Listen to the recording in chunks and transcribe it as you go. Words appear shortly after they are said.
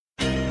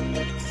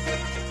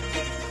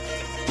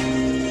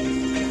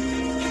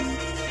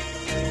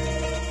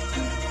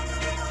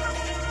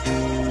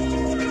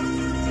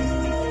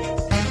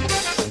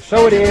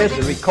So it is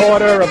the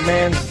recorder of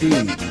man's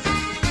deeds,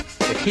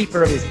 the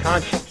keeper of his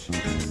conscience,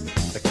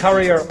 the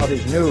courier of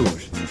his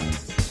news,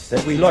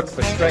 that we look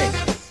for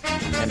strength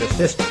and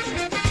assistance,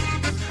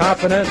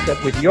 confident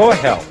that with your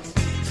help,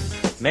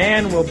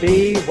 man will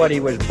be what he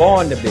was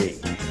born to be,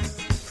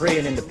 free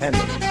and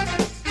independent.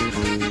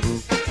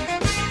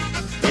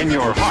 In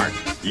your heart,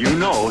 you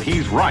know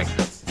he's right.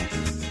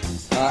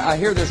 I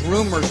hear there's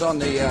rumors on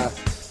the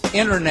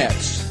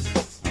internets.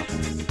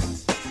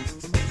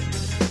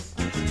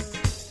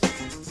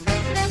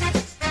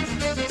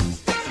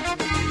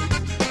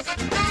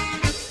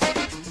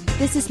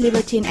 This is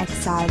Liberty in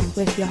Exile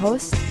with your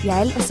host,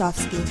 Yael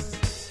Osofsky.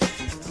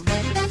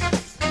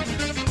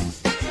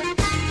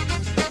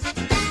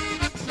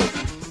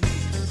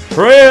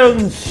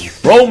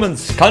 Friends,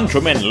 Romans,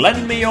 countrymen,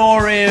 lend me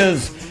your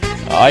ears.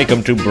 I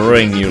come to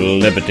bring you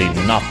liberty,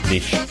 not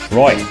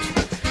destroy it.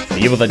 The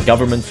evil that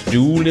governments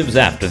do lives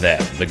after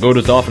them. The good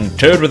is often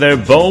turred with their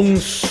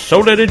bones, so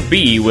let it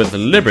be with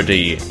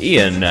liberty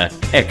in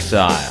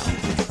exile.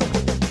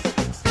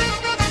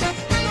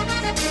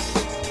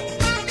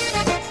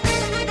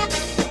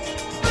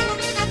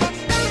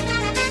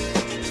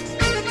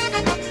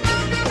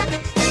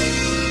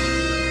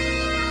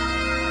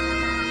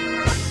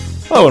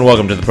 Hello and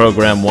welcome to the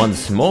program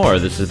once more.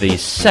 This is the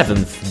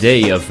 7th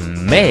day of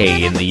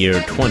May in the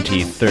year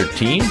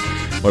 2013.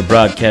 We're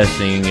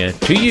broadcasting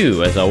to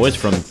you, as always,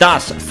 from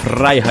Das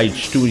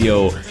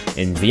Freiheitsstudio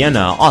in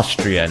Vienna,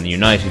 Austria, in the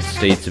United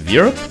States of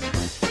Europe.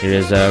 It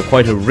is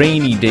quite a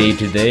rainy day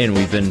today, and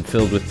we've been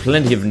filled with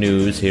plenty of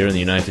news here in the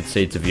United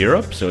States of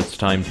Europe, so it's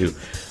time to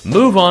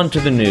move on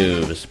to the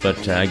news.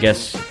 But I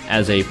guess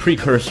as a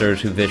precursor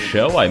to this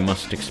show, I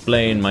must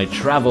explain my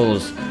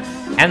travels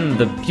and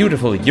the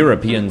beautiful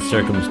European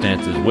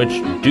circumstances which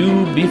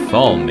do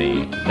befall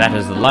me. That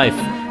is life,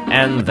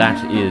 and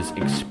that is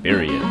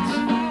experience.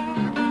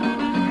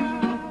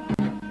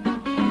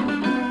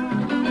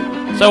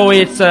 So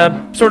it's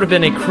sort of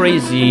been a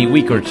crazy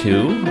week or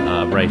two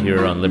right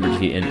here on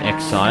Liberty in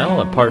Exile,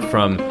 apart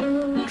from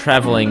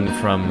traveling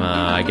from,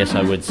 I guess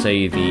I would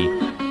say,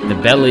 the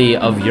belly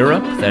of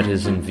Europe, that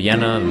is in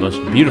Vienna, the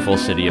most beautiful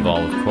city of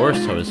all, of course.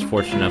 I was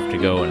fortunate enough to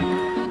go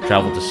and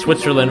traveled to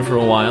Switzerland for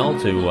a while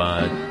to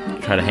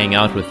try to hang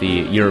out with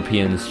the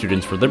European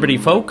Students for Liberty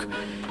folk,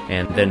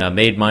 and then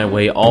made my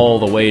way all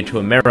the way to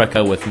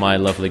America with my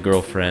lovely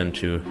girlfriend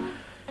to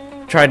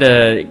try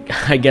to,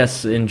 I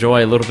guess,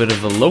 enjoy a little bit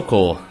of the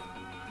local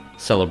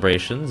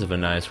celebrations of a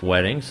nice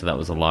wedding, so that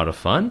was a lot of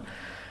fun.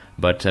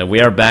 But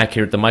we are back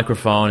here at the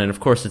microphone, and of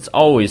course it's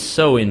always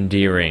so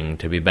endearing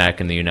to be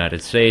back in the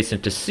United States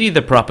and to see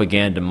the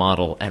propaganda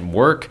model at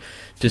work,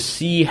 to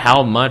see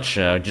how much,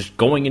 just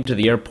going into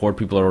the airport,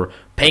 people are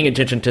paying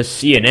attention to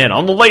CNN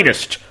on the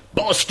latest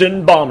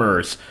Boston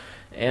bombers.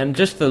 And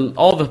just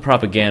all the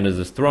propaganda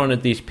is thrown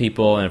at these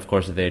people, and of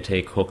course they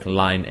take hook,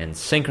 line, and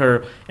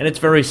sinker. And it's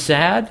very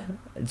sad.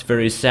 It's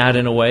very sad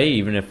in a way,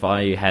 even if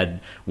I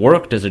had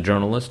worked as a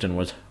journalist and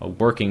was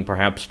working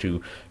perhaps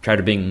to try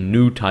to bring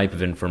new type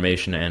of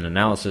information and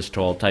analysis to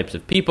all types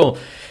of people.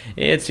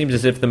 It seems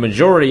as if the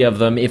majority of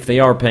them, if they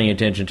are paying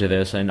attention to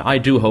this, and I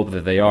do hope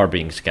that they are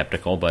being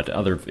skeptical, but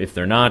if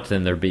they're not,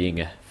 then they're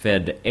being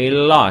fed a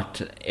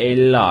lot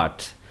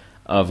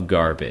of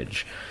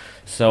garbage.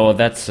 So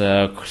that's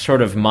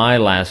sort of my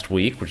last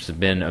week, which has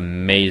been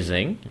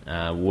amazing.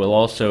 We'll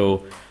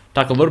also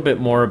talk a little bit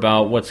more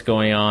about what's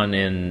going on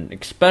in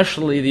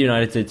especially the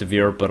United States of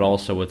Europe, but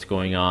also what's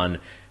going on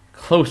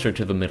closer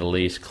to the Middle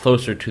East,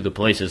 closer to the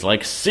places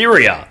like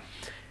Syria,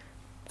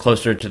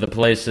 closer to the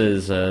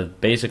places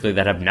basically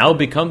that have now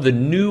become the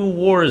new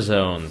war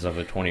zones of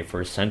the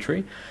 21st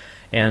century.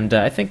 And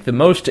I think the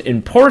most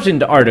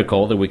important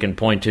article that we can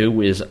point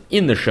to is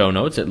in the show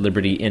notes at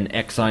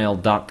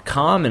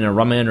libertyinexile.com, in a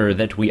reminder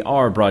that we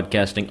are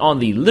broadcasting on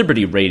the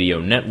Liberty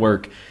Radio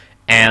Network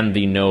and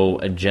the No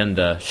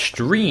Agenda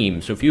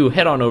stream. So if you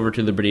head on over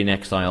to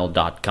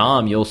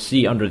libertyinexile.com, you'll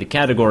see under the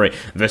category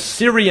The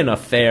Syrian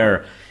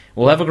Affair,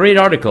 we'll have a great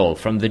article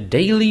from the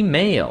Daily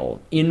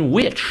Mail, in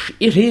which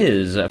it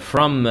is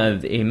from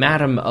a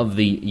madam of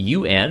the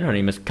UN, her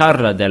name is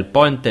Carla Del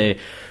Ponte,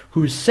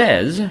 who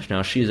says,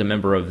 now she's a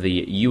member of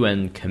the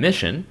UN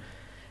Commission,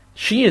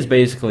 she is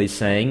basically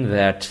saying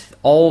that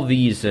all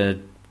these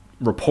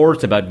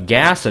reports about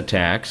gas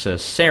attacks,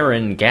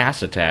 sarin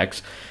gas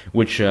attacks,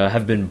 which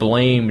have been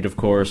blamed, of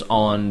course,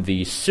 on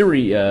the the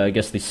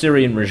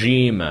Syrian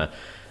regime,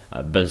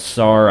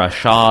 Bashar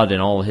Assad and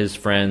all his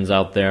friends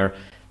out there.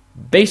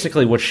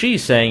 Basically, what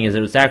she's saying is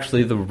that it's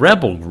actually the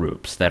rebel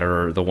groups that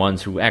are the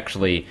ones who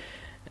actually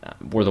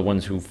were the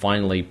ones who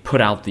finally put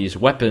out these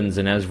weapons,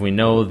 and as we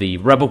know, the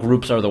rebel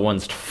groups are the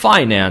ones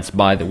financed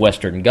by the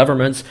Western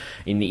governments.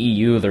 In the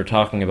EU, they're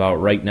talking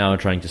about right now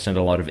trying to send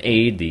a lot of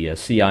aid. The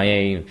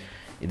CIA,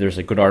 there's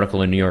a good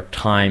article in New York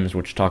Times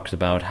which talks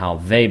about how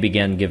they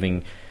began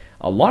giving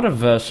a lot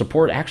of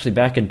support actually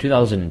back in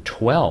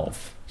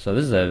 2012. So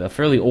this is a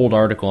fairly old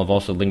article. I've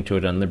also linked to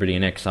it on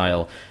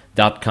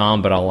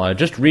libertyinexile.com, but I'll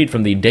just read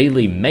from the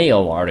Daily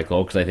Mail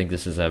article because I think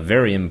this is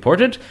very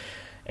important.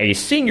 A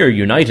senior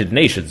United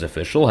Nations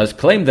official has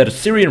claimed that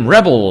Syrian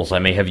rebels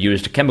may have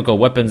used chemical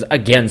weapons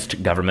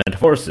against government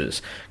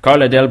forces.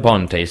 Carla Del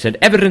Ponte said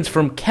evidence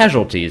from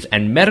casualties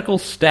and medical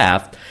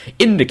staff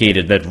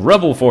indicated that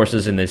rebel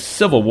forces in the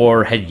civil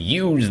war had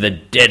used the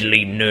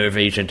deadly nerve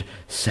agent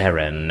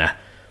sarin.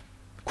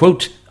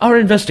 Quote, our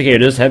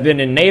investigators have been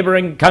in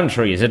neighboring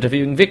countries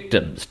interviewing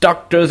victims,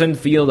 doctors and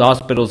field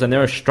hospitals, and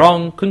there are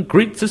strong,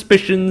 concrete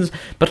suspicions,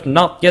 but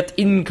not yet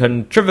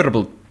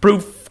incontrovertible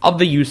proof of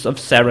the use of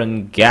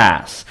sarin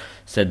gas,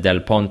 said Del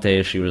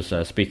Ponte. She was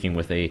speaking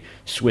with a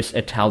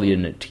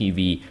Swiss-Italian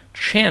TV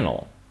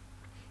channel.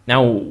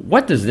 Now,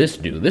 what does this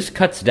do? This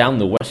cuts down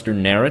the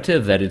Western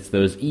narrative that it's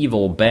those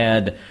evil,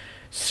 bad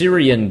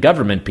Syrian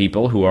government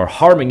people who are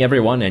harming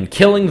everyone and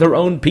killing their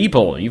own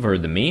people. You've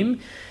heard the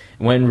meme.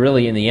 When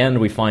really, in the end,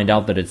 we find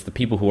out that it's the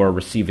people who are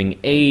receiving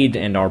aid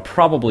and are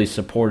probably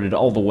supported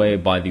all the way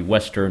by the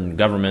Western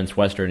governments,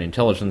 Western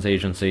intelligence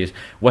agencies,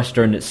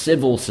 Western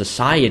civil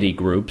society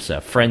groups,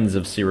 Friends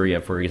of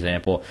Syria, for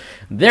example.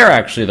 They're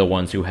actually the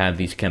ones who have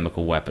these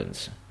chemical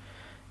weapons.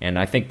 And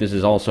I think this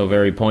is also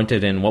very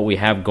pointed in what we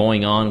have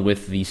going on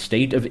with the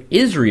state of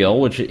Israel,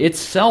 which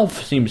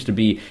itself seems to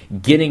be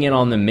getting in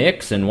on the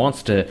mix and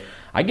wants to,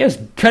 I guess,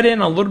 cut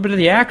in a little bit of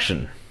the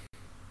action.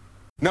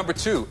 Number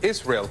 2,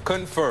 Israel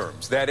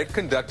confirms that it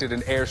conducted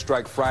an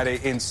airstrike Friday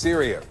in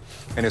Syria.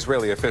 An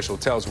Israeli official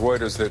tells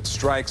Reuters that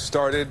strikes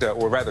started,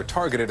 or rather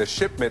targeted, a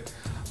shipment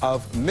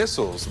of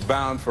missiles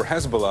bound for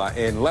Hezbollah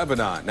in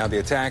Lebanon. Now, the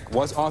attack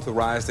was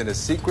authorized in a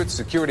secret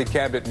security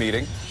cabinet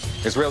meeting.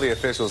 Israeli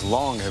officials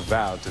long have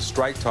vowed to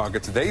strike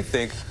targets they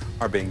think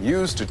are being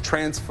used to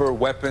transfer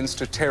weapons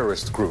to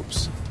terrorist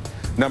groups.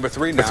 Number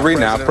 3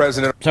 now,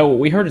 President... So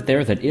we heard it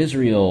there that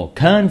Israel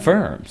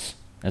confirms,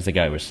 as the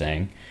guy was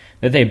saying,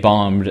 that they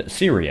bombed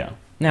Syria.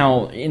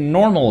 Now, in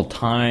normal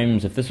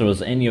times, if this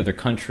was any other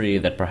country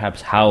that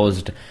perhaps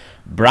housed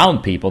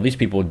brown people, these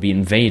people would be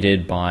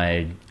invaded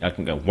by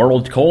a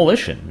world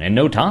coalition in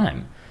no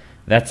time.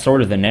 That's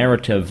sort of the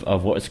narrative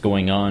of what's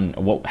going on,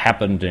 what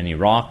happened in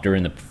Iraq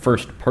during the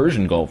first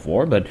Persian Gulf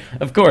War, but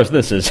of course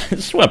this is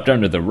swept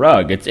under the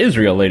rug. It's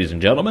Israel, ladies and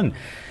gentlemen.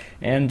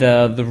 And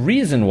the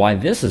reason why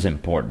this is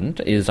important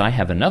is I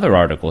have another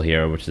article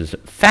here which is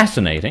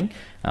fascinating.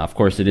 Of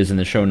course, it is in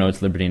the show notes,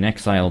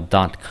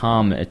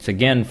 libertyinexile.com. It's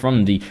again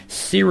from the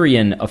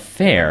Syrian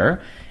Affair,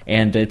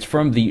 and it's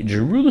from the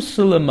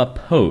Jerusalem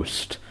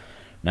Post.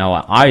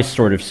 Now, I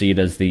sort of see it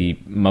as the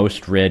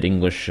most read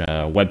English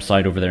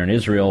website over there in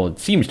Israel. It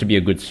seems to be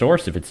a good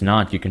source. If it's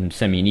not, you can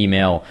send me an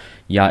email,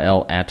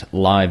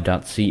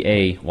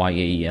 yael@live.ca,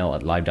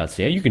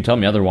 yael@live.ca. You can tell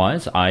me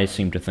otherwise. I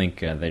seem to think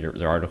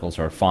their articles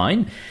are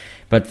fine.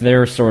 But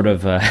they're sort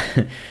of,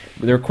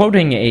 they're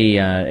quoting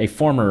a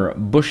former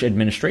Bush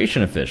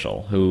administration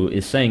official who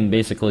is saying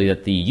basically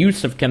that the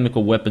use of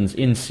chemical weapons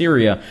in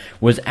Syria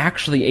was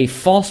actually a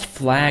false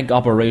flag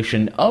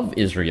operation of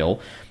Israel,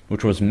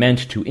 which was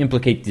meant to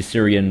implicate the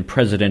Syrian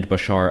President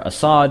Bashar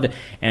Assad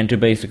and to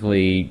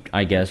basically,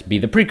 I guess, be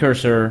the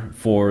precursor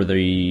for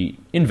the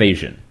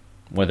invasion,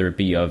 whether it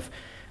be of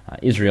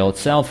Israel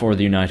itself or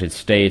the United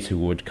States, who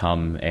would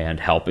come and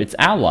help its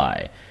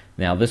ally.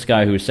 Now, this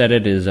guy who said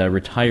it is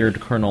retired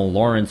Colonel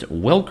Lawrence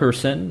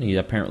Wilkerson. He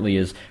apparently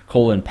is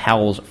Colin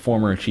Powell's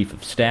former chief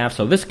of staff,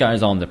 so this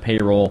guy's on the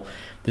payroll.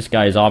 This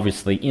guy is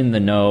obviously in the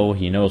know.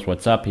 He knows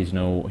what's up. He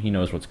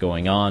knows what's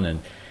going on,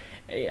 and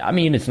I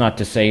mean, it's not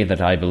to say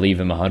that I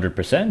believe him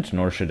 100%,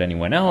 nor should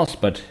anyone else,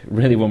 but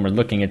really when we're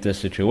looking at this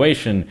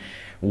situation,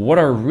 what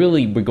are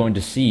really we're going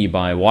to see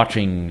by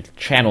watching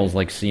channels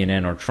like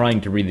CNN or trying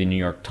to read the New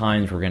York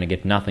Times? We're going to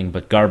get nothing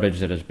but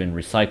garbage that has been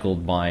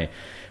recycled by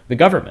the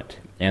government.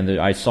 And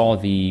I saw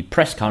the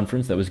press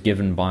conference that was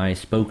given by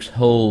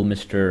spokeshole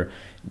Mr.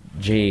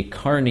 Jay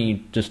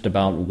Carney just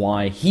about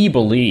why he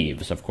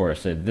believes, of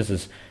course, that this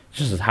is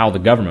how the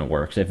government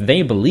works. If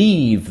they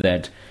believe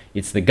that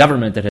it's the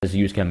government that has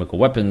used chemical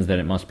weapons, then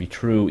it must be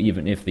true,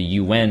 even if the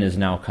UN is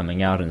now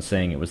coming out and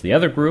saying it was the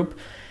other group.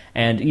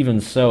 And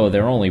even so,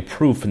 their only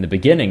proof in the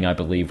beginning, I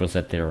believe, was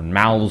that their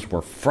mouths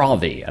were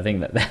frothy. I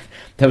think that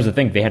was the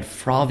thing. They had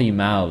frothy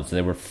mouths.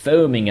 They were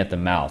foaming at the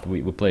mouth.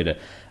 We played a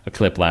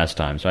clip last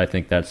time, so I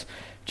think that's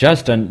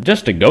just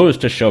goes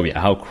to show you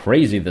how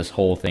crazy this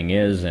whole thing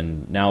is.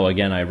 And now,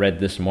 again, I read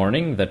this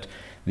morning that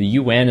the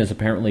UN is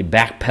apparently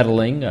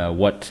backpedaling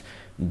what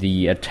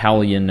the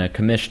Italian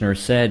commissioner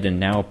said, and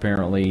now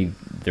apparently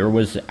there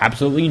was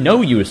absolutely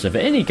no use of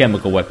any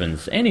chemical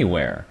weapons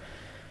anywhere.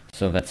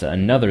 So that's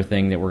another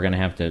thing that we're going to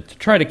have to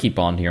try to keep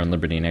on here on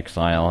Liberty in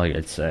Exile.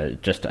 It's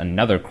just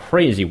another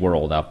crazy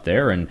world out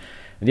there, and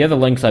the other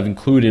links I've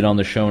included on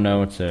the show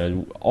notes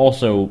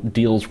also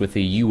deals with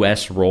the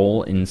U.S.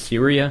 role in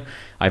Syria.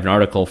 I have an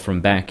article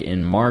from back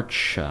in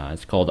March.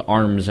 It's called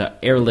Arms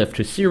Airlift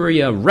to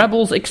Syria,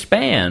 Rebels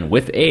Expand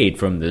with Aid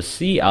from the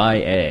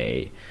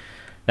CIA.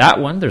 That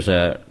one, there's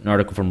an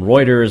article from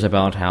Reuters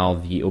about how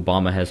the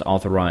Obama has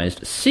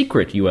authorized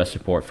secret U.S.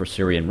 support for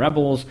Syrian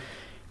rebels.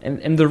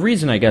 And the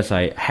reason I guess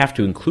I have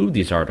to include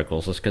these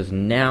articles is because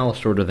now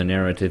sort of the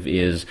narrative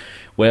is,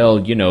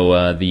 well,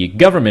 the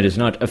government is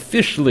not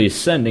officially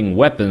sending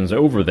weapons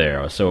over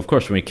there, so of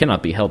course we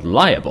cannot be held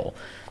liable.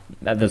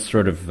 That's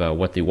sort of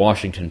what the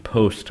Washington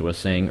Post was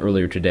saying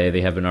earlier today.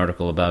 They have an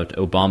article about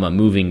Obama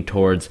moving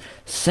towards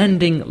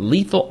sending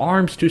lethal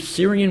arms to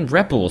Syrian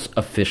rebels,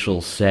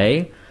 officials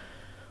say.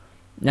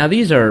 Now,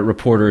 these are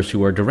reporters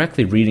who are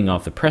directly reading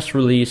off the press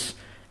release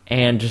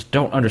and just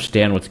don't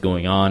understand what's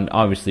going on.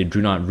 Obviously,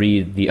 do not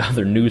read the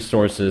other news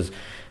sources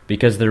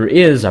because there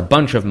is a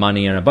bunch of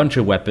money and a bunch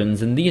of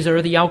weapons, and these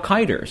are the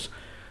Al-Qaedars.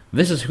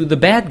 This is who the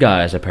bad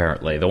guys,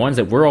 apparently, the ones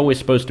that we're always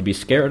supposed to be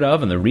scared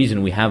of, and the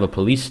reason we have a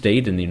police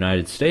state in the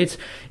United States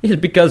is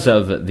because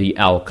of the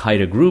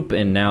Al-Qaeda group,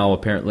 and now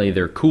apparently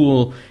they're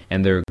cool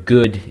and they're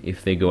good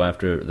if they go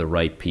after the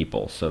right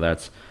people. So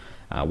that's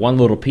one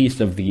little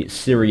piece of the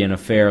Syrian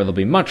affair. There'll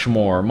be much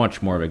more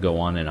to go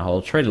on, and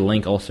I'll try to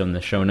link also in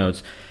the show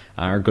notes.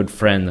 Our good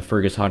friend, the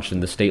Fergus Hodgson,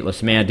 the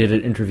stateless man, did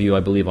an interview,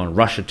 I believe, on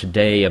Russia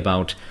Today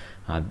about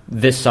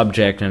this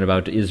subject and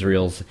about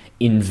Israel's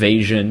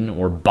invasion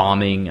or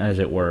bombing, as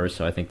it were.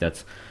 So I think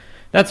that's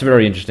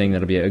very interesting.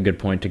 That'll be a good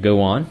point to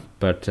go on.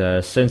 But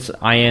since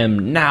I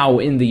am now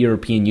in the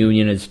European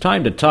Union, it's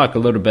time to talk a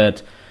little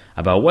bit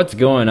about what's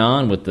going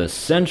on with the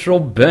central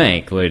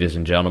bank, ladies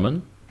and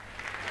gentlemen.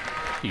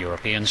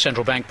 European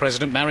Central Bank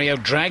President Mario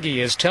Draghi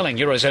is telling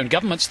Eurozone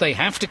governments they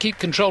have to keep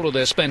control of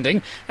their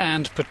spending,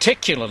 and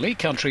particularly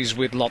countries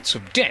with lots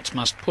of debt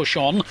must push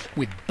on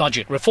with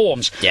budget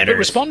reforms. But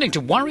responding to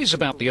worries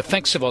about the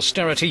effects of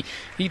austerity,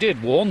 he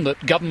did warn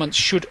that governments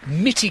should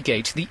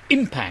mitigate the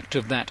impact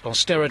of that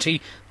austerity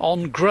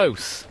on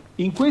growth.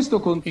 He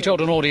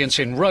told an audience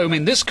in Rome,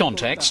 in this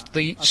context,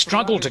 the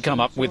struggle to come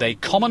up with a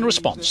common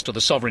response to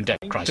the sovereign debt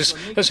crisis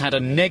has had a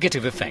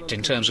negative effect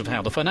in terms of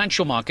how the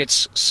financial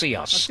markets see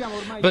us.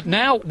 But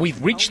now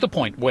we've reached the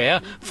point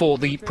where, for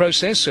the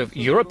process of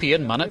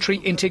European monetary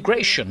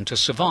integration to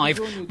survive,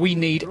 we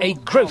need a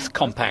growth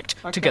compact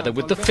together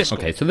with the fiscal...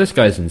 Okay, so this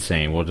guy's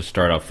insane. We'll just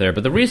start off there.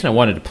 But the reason I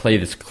wanted to play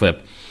this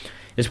clip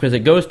is because it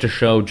goes to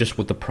show just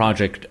what the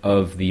project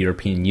of the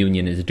European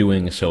Union is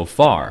doing so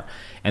far.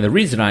 And the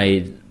reason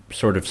I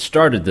sort of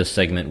started this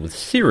segment with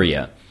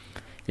Syria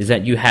is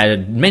that you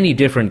had many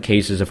different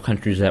cases of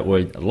countries that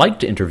would like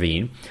to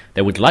intervene,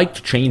 that would like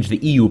to change the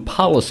EU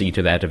policy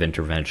to that of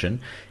intervention,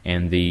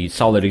 and the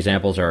solid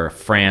examples are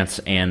France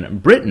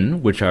and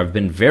Britain, which have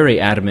been very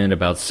adamant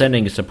about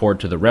sending support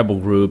to the rebel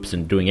groups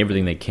and doing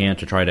everything they can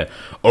to try to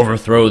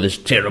overthrow this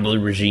terrible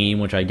regime,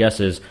 which I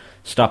guess is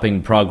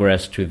stopping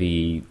progress to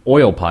the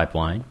oil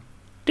pipeline.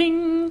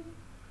 Ding!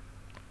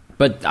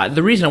 But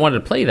the reason I wanted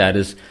to play that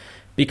is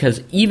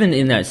because even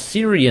in that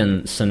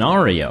Syrian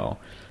scenario,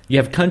 you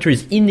have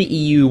countries in the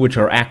EU which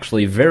are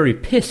actually very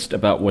pissed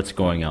about what's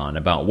going on,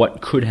 about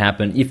what could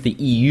happen if the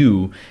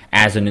EU,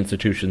 as an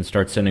institution,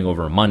 starts sending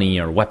over money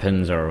or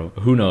weapons or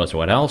who knows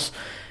what else.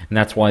 And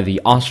that's why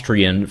the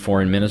Austrian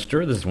foreign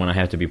minister, this is when I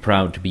have to be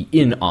proud to be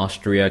in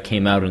Austria,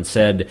 came out and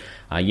said,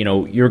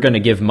 you're going to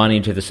give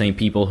money to the same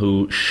people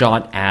who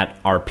shot at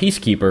our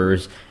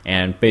peacekeepers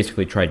and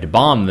basically tried to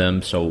bomb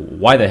them, so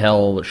why the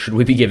hell should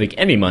we be giving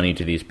any money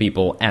to these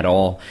people at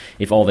all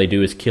if all they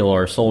do is kill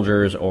our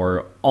soldiers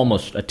or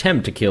almost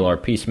attempt to kill our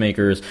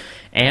peacemakers?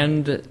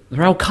 And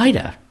they're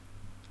Al-Qaeda.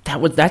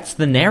 That's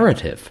the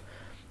narrative.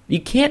 You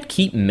can't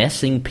keep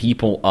messing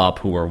people up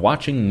who are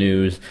watching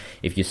news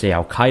if you say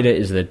Al-Qaeda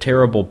is the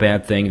terrible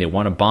bad thing, they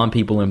want to bomb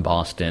people in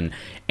Boston,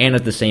 and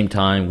at the same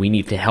time we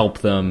need to help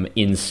them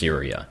in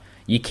Syria.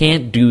 You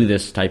can't do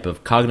this type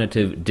of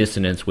cognitive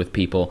dissonance with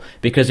people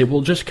because it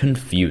will just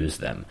confuse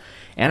them.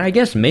 And I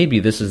guess maybe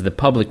this is the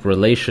public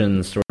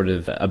relations sort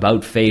of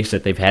about-face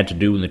that they've had to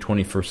do in the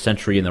 21st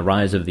century and the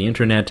rise of the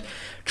internet,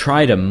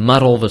 try to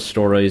muddle the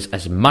stories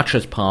as much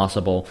as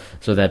possible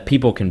so that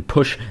people can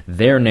push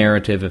their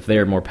narrative if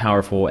they're more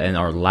powerful and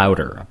are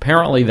louder.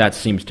 Apparently that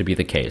seems to be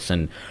the case,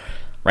 and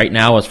right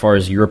now, as far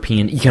as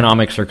European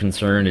economics are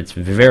concerned, it's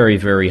very,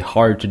 very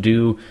hard to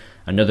do.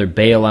 Another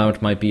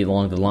bailout might be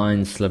along the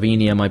lines.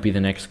 Slovenia might be the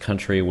next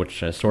country,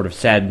 which sort of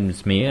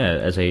saddens me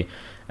as a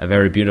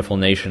very beautiful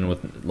nation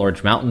with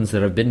large mountains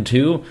that I've been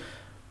to.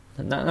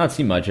 Not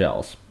seen much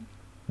else.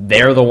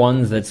 They're the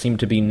ones that seem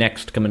to be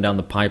next coming down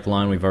the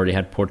pipeline. We've already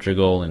had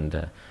Portugal,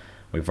 and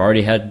we've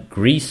already had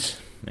Greece,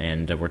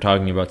 and we're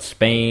talking about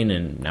Spain,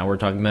 and now we're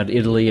talking about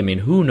Italy. I mean,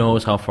 who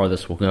knows how far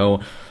this will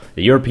go.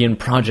 The European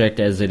project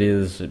as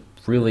it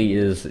really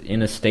is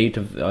in a state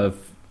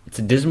of it's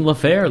a dismal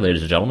affair,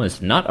 ladies and gentlemen.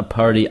 It's not a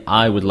party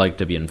I would like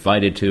to be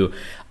invited to.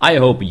 I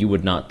hope you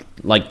would not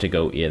like to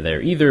go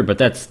there either, but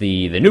that's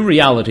the new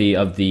reality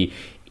of the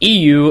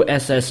EU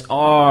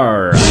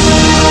SSR.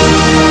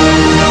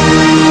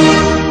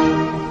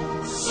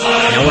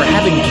 Now we're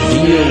having to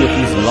deal with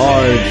these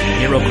large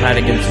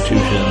bureaucratic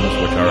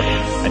institutions which are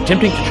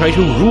attempting to try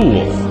to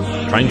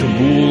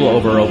rule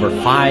over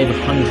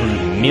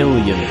 500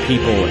 million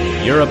people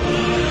in Europe.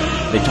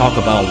 They talk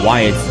about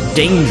why it's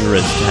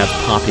dangerous to have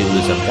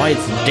populism, why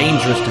it's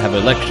dangerous to have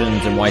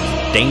elections, and why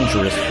it's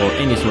dangerous for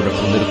any sort of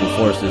political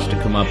forces to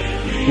come up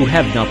who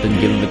have not been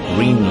given the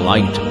green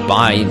light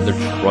by the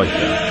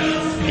Troika.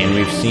 And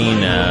we've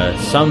seen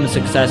some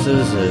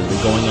successes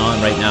going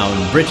on right now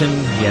in Britain.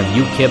 You have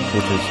UKIP,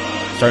 which is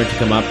starting to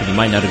come up, and you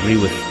might not agree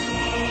with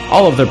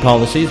all of their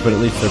policies, but at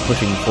least they're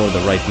pushing for the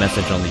right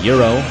message on the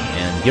euro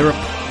and Europe.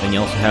 And you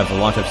also have a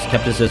lot of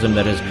skepticism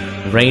that is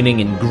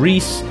reigning in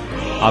Greece,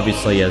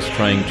 obviously as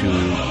trying to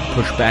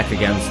push back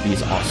against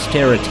these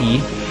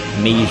austerity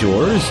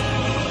measures.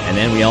 And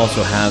then we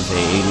also have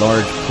a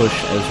large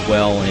push as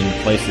well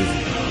in places,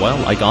 well,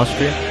 like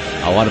Austria,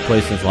 a lot of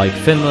places like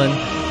Finland,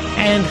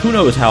 and who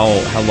knows how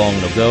long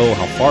it'll go,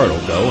 how far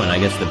it'll go. And I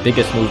guess the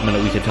biggest movement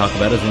that we could talk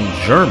about is in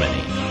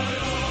Germany.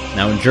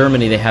 Now in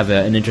Germany they have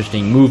an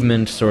interesting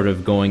movement sort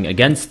of going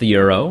against the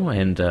euro,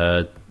 and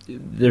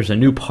there's a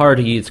new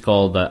party, it's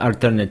called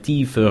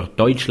Alternative für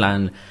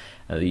Deutschland,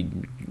 the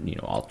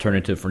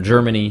alternative for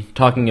Germany,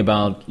 talking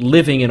about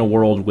living in a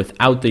world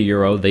without the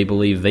euro. They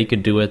believe they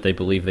could do it. They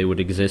believe they would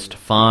exist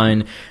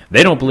fine.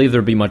 They don't believe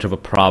there'd be much of a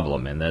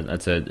problem, and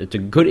it's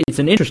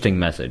an interesting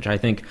message. I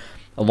think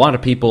a lot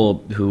of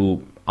people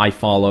who I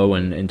follow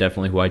and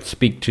definitely who I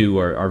speak to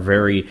are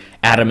very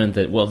adamant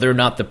that, well, they're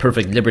not the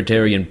perfect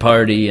libertarian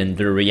party and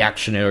they're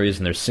reactionaries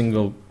and they're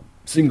single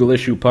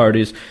issue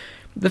parties.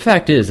 The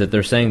fact is that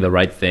they're saying the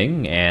right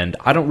thing, and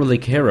I don't really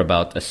care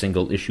about a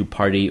single-issue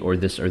party or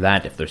this or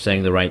that. If they're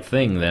saying the right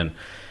thing, then,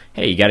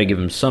 hey, you got to give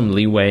them some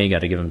leeway, you got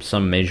to give them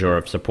some measure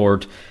of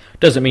support.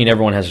 Doesn't mean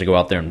everyone has to go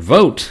out there and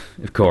vote,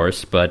 of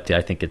course, but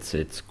I think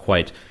it's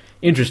quite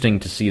interesting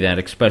to see that,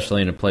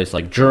 especially in a place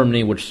like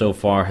Germany, which so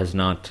far has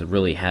not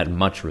really had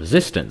much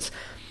resistance.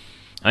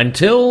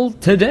 Until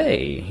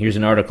today. Here's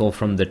an article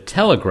from The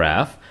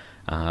Telegraph,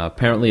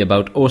 apparently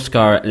about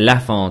Oskar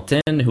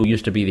Lafontaine, who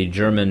used to be the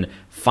German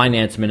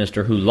finance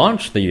minister who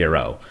launched the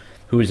euro,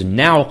 who is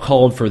now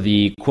called for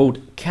the,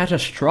 quote,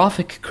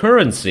 catastrophic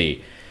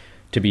currency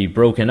to be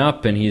broken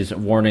up, and he's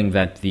warning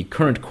that the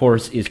current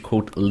course is,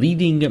 quote,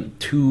 leading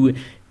to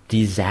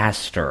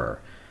disaster.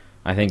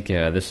 I think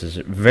this is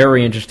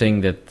very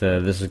interesting that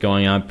this is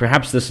going on.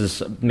 Perhaps this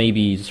is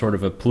maybe sort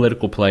of a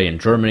political play in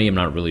Germany. I'm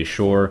not really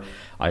sure.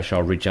 I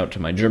shall reach out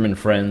to my German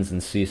friends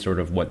and see sort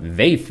of what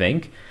they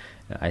think.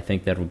 I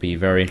think that would be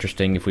very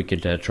interesting if we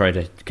could try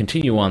to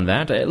continue on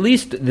that. At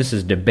least this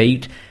is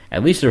debate.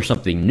 At least there's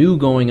something new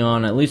going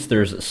on. At least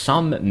there's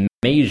some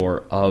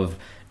measure of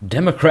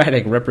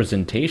democratic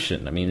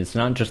representation. I mean, it's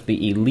not just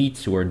the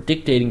elites who are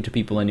dictating to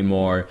people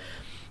anymore.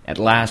 At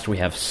last we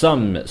have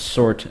some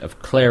sort of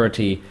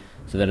clarity.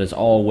 So that is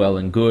all well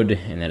and good,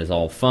 and that is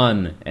all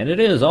fun, and it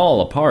is all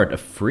a part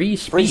of free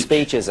speech. Free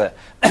speech is a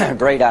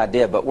great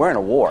idea, but we're in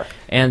a war.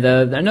 And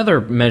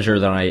another measure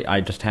that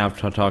I just have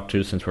to talk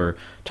to, since we're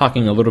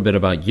talking a little bit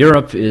about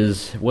Europe,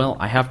 is, well,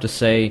 I have to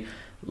say,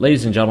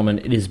 ladies and gentlemen,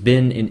 it has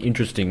been an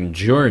interesting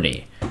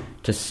journey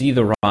to see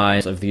the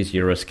rise of these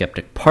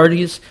Eurosceptic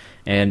parties,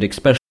 and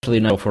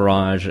especially Nigel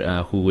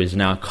Farage, who is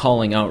now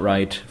calling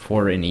outright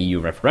for an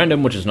EU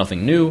referendum, which is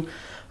nothing new.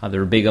 There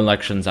were big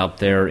elections out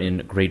there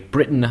in Great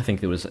Britain. I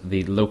think there was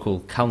the local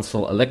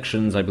council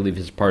elections. I believe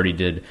his party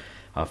did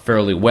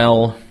fairly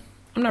well.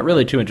 I'm not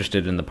really too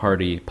interested in the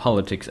party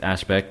politics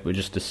aspect, but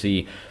just to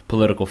see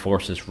political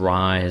forces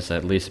rise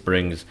at least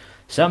brings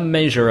some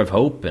measure of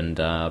hope. And,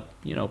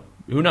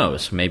 who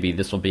knows? Maybe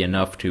this will be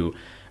enough to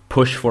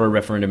push for a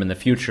referendum in the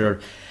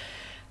future.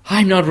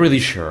 I'm not really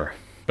sure.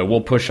 But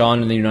we'll push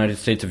on in the United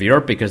States of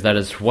Europe because that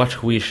is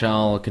what we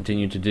shall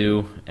continue to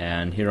do.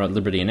 And here at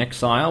Liberty in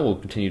Exile, we'll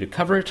continue to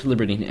cover it,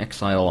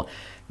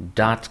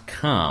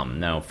 libertyinexile.com.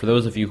 Now, for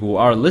those of you who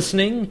are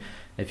listening,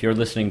 if you're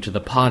listening to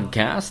the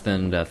podcast,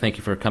 then thank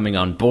you for coming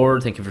on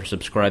board. Thank you for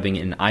subscribing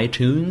in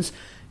iTunes.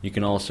 You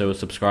can also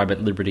subscribe at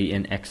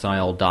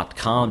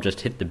libertyinexile.com.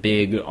 Just hit the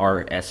big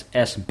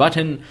RSS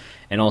button.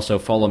 And also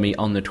follow me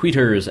on the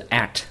Twitters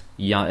at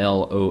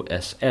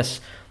YaelOSS.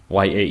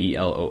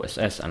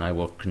 YaelOSS, and I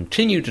will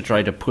continue to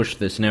try to push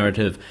this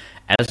narrative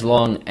as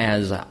long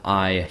as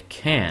I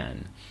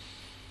can.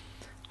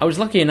 I was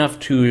lucky enough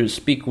to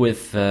speak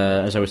with,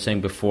 as I was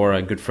saying before,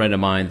 a good friend of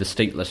mine, the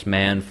stateless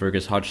man,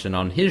 Fergus Hodgson,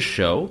 on his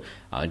show.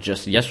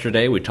 Just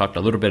yesterday, we talked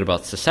a little bit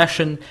about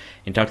secession,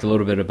 and talked a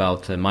little bit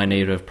about my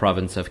native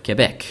province of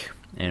Quebec,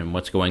 and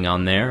what's going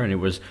on there, and it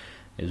was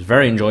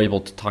very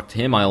enjoyable to talk to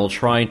him. I'll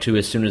try to,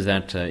 as soon as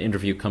that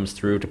interview comes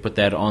through, to put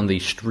that on the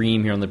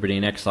stream here on Liberty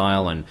in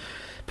Exile, and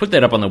put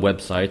that up on the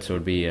website, so it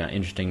would be an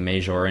interesting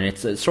measure, and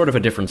it's sort of a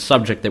different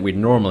subject that we'd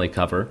normally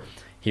cover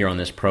here on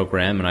this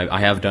program, and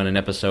I have done an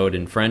episode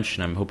in French,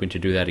 and I'm hoping to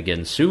do that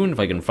again soon, if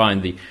I can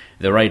find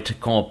the right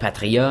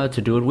compatriot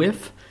to do it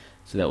with,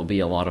 so that will be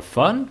a lot of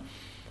fun,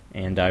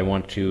 and I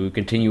want to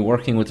continue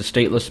working with the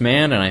Stateless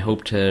Man, and I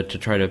hope to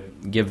try to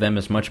give them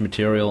as much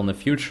material in the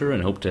future,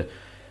 and hope to,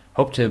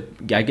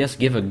 I guess,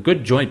 give a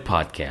good joint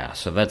podcast,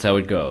 so that's how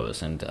it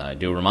goes, and I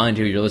do remind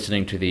you, you're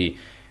listening to the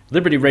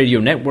Liberty Radio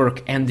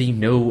Network and the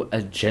No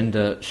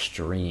Agenda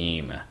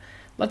stream.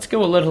 Let's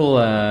go a little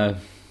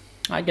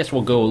I guess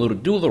we'll do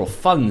a little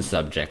fun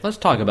subject. Let's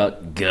talk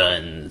about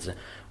guns.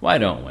 Why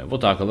don't we? We'll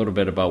talk a little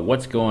bit about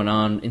what's going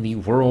on in the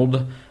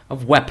world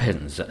of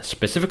weapons,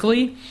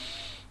 specifically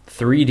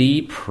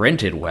 3D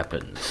printed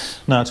weapons.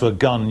 Now, to a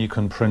gun you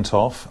can print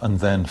off and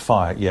then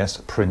fire. Yes,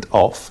 print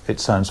off. It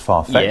sounds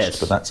far-fetched, yes,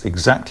 but that's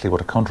exactly what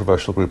a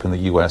controversial group in the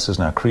US has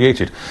now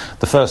created.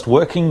 The first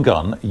working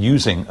gun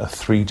using a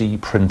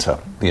 3D printer.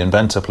 The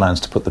inventor plans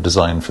to put the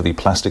design for the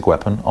plastic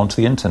weapon onto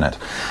the internet.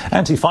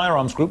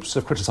 Anti-firearms groups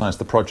have criticised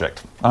the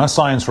project. Our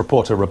science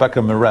reporter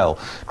Rebecca Morell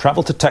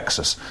travelled to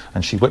Texas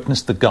and she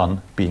witnessed the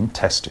gun being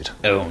tested.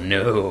 Oh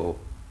no.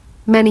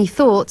 Many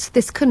thought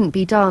this couldn't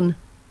be done.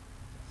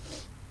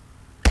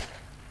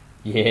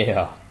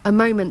 Yeah. A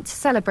moment to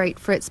celebrate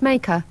for its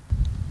maker.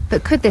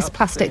 But could this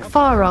plastic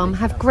firearm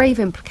have grave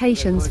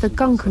implications for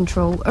gun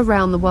control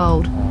around the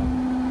world?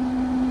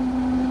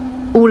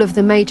 All of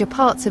the major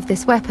parts of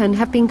this weapon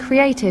have been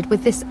created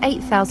with this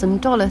 $8,000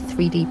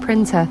 3D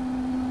printer.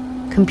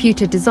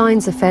 Computer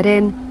designs are fed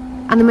in,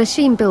 and the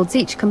machine builds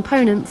each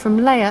component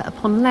from layer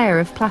upon layer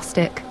of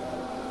plastic.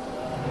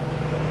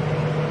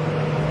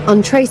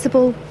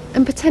 Untraceable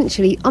and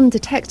potentially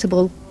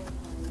undetectable.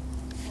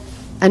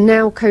 And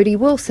now Cody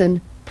Wilson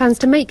plans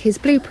to make his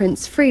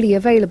blueprints freely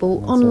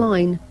available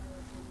online.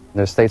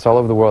 There's states all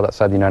over the world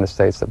outside the United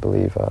States that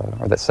believe,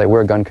 or that say,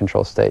 we're a gun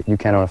control state, you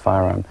can't own a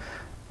firearm.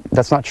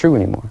 That's not true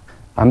anymore.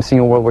 I'm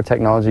seeing a world where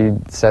technology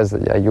says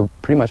that you'll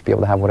pretty much be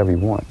able to have whatever you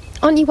want.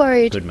 Aren't you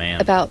worried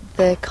about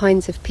the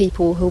kinds of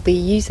people who'll be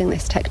using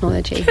this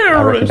technology?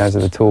 I recognize that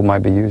the tool might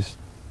be used,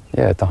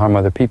 to harm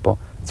other people.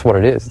 It's what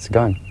it is, it's a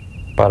gun.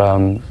 But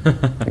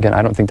again,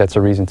 I don't think that's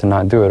a reason to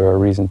not do it or a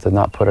reason to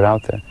not put it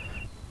out there.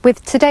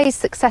 With today's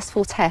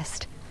successful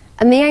test,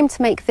 and the aim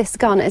to make this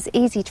gun as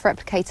easy to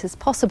replicate as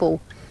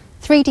possible,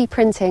 3D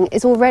printing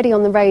is already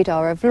on the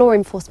radar of law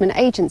enforcement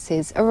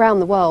agencies around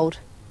the world.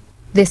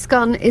 This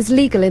gun is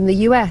legal in the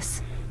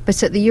US,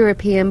 but at the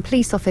European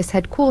Police Office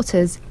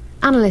headquarters,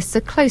 analysts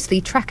are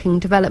closely tracking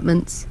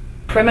developments.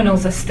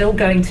 Criminals are still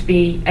going to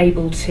be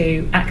able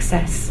to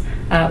access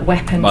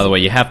weapons. By the way,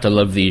 you have to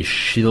love these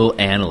shill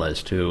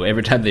analysts who,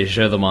 every time they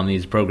show them on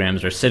these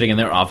programs, are sitting in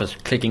their office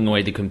clicking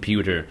away the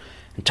computer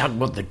and talk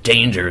about the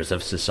dangers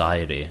of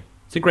society.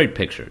 It's a great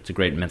picture. It's a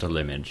great mental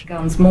image.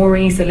 Guns more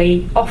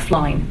easily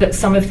offline, but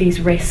some of these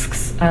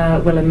risks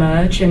will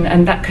emerge,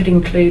 and that could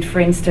include,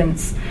 for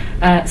instance,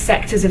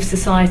 sectors of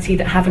society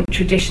that haven't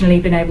traditionally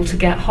been able to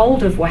get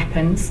hold of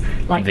weapons,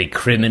 like the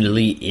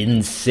criminally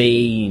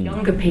insane.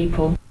 Younger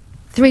people.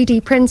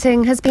 3D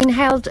printing has been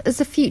hailed as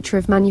the future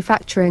of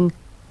manufacturing,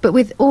 but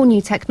with all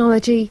new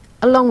technology,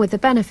 along with the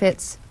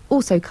benefits,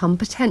 also come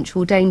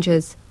potential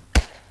dangers.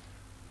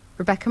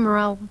 Rebecca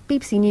Morell,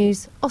 BBC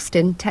News,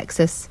 Austin,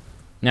 Texas.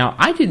 Now,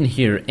 I didn't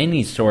hear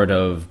any sort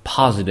of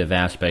positive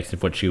aspects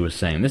of what she was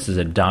saying. This is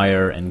a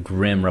dire and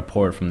grim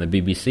report from the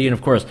BBC, and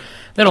of course,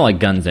 they don't like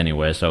guns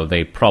anyway, so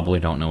they probably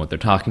don't know what they're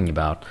talking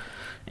about.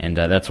 And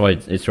that's why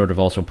it sort of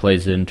also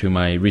plays into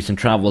my recent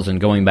travels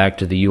and going back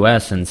to the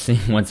US and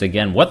seeing once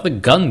again what the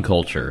gun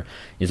culture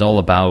is all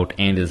about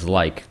and is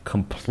like.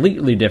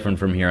 Completely different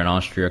from here in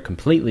Austria,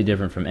 completely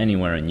different from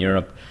anywhere in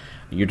Europe.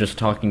 You're just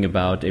talking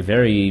about a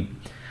very,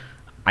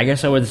 I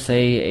guess I would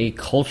say, a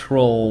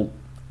cultural,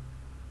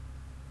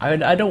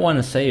 I don't want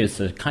to say it's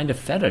a kind of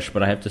fetish,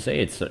 but I have to say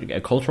it's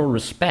a cultural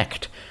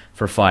respect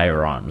for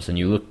firearms. And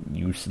you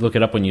look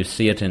it up when you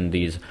see it in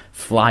these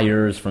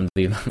flyers from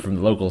the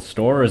local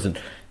stores, and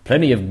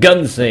plenty of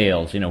gun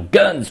sales.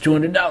 Guns,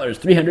 $200,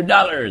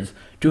 $300,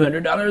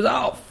 $200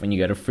 off, and you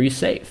get a free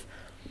safe.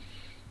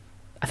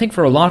 I think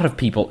for a lot of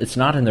people, it's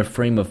not in their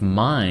frame of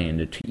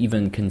mind to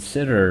even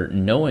consider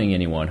knowing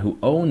anyone who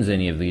owns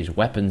any of these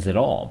weapons at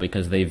all,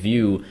 because they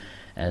view,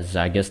 as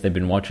I guess they've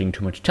been watching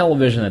too much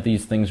television, that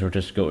these things were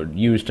just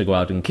used to go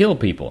out and kill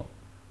people.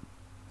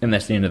 And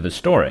that's the end of the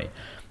story.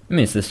 I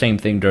mean, it's the same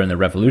thing during the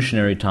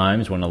revolutionary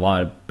times when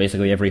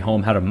basically every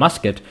home had a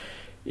musket.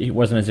 It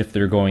wasn't as if they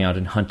were going out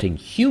and hunting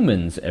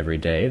humans every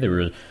day. There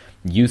were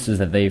uses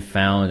that they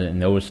found in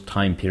those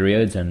time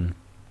periods, and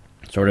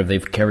sort of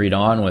they've carried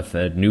on with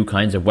new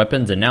kinds of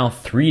weapons, and now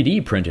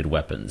 3D printed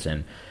weapons.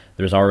 And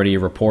there's already a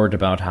report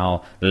about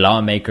how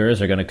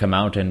lawmakers are going to come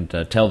out and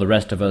tell the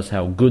rest of us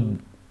how good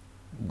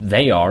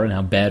they are and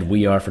how bad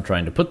we are for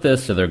trying to put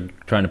this, so they're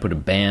trying to put a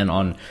ban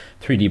on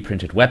 3D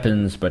printed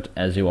weapons. But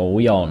as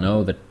we all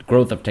know, the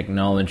growth of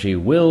technology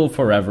will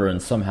forever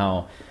and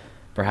somehow,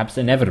 perhaps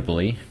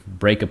inevitably,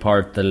 break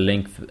apart the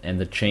link and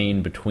the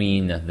chain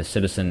between the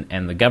citizen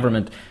and the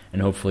government,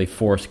 and hopefully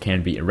force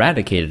can be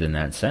eradicated in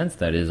that sense.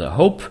 That is a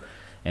hope,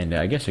 and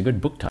I guess a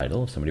good book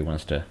title if somebody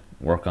wants to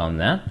work on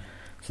that.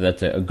 So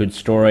that's a good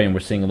story, and we're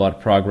seeing a lot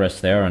of progress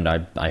there, and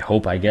I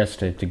hope, I guess,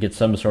 to get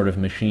some sort of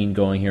machine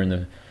going here in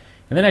the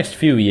next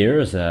few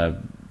years.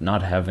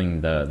 Not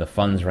having the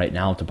funds right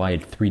now to buy a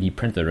 3D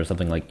printer or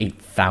something like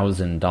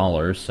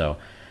 $8,000, so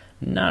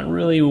not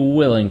really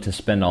willing to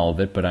spend all of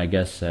it, but I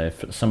guess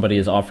if somebody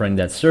is offering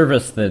that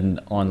service, then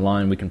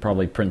online we can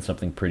probably print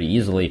something pretty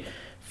easily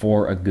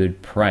for a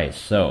good price.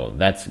 So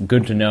that's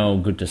good to know,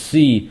 good to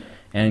see,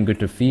 and good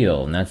to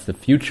feel. And that's the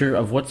future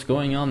of what's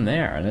going on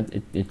there.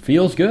 And it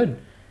feels good.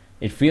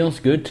 It feels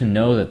good to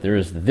know that there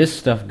is this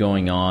stuff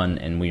going on,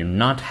 and we are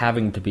not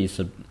having to be,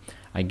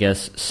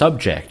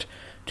 subject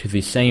to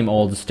the same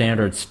old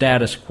standard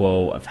status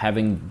quo of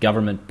having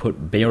government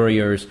put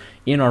barriers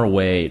in our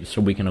way so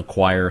we can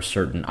acquire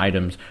certain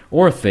items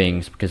or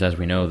things, because as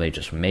we know, they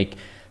just make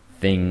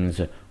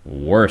things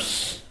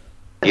worse.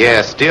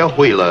 Yes, dear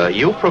Wheeler,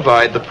 you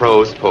provide the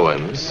prose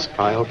poems,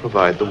 I'll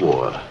provide the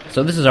war.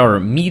 So this is our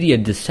media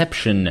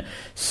deception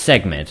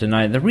segment,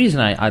 and the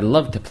reason I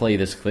love to play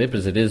this clip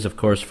is it is, of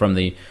course, from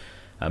the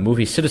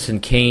movie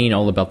Citizen Kane,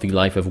 all about the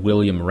life of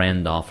William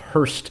Randolph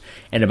Hearst,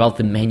 and about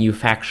the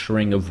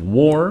manufacturing of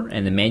war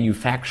and the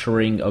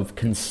manufacturing of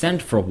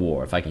consent for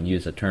war, if I can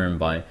use a term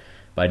by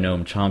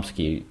Noam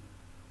Chomsky.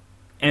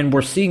 And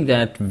we're seeing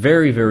that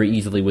very, very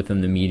easily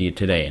within the media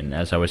today. And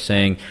as I was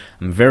saying,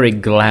 I'm very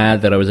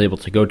glad that I was able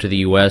to go to the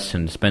U.S.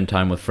 and spend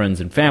time with friends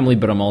and family,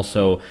 but I'm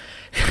also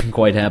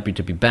quite happy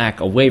to be back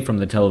away from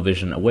the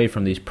television, away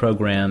from these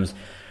programs,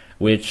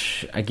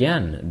 which,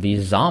 again,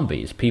 these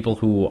zombies, people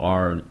who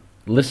are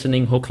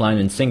listening hook, line,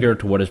 and sinker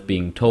to what is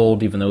being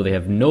told, even though they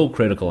have no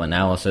critical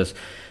analysis,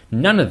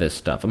 none of this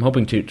stuff. I'm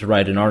hoping to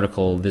write an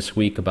article this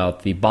week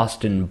about the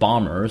Boston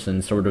bombers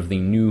and sort of the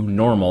new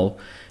normal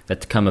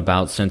that's come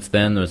about since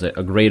then. There's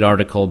a great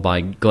article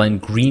by Glenn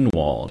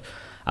Greenwald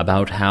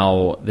about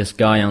how this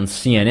guy on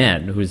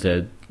CNN, who's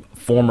a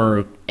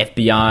former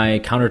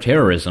FBI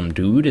counterterrorism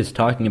dude, is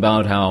talking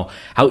about how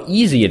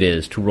easy it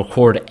is to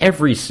record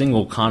every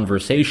single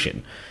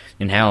conversation,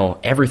 and how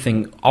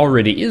everything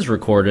already is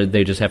recorded.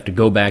 They just have to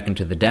go back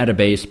into the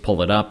database,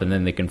 pull it up, and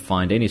then they can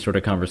find any sort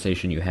of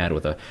conversation you had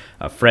with a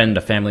friend,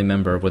 a family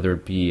member, whether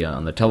it be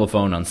on the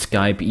telephone, on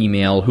Skype,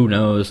 email, who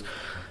knows.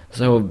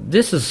 So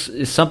this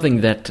is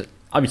something that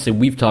obviously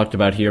we've talked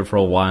about here for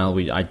a while.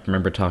 I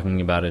remember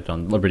talking about it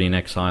on Liberty in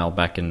Exile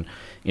back in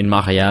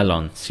Montreal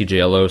on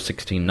CJLO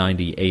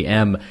 1690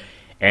 AM.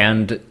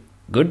 And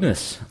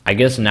goodness, I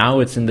guess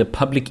now it's in the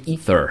public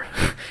ether.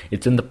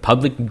 It's in the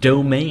public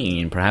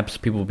domain. Perhaps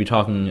people will be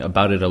talking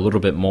about it a little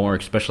bit more,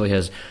 especially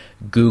as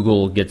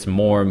Google gets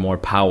more and more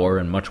power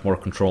and much more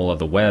control of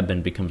the web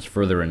and becomes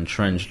further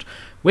entrenched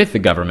with the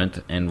government,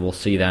 and we'll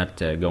see that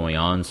going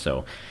on.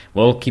 So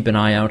we'll keep an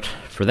eye out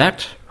for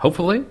that,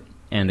 hopefully.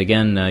 And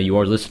again, you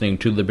are listening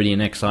to Liberty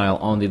in Exile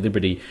on the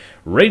Liberty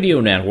Radio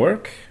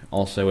Network,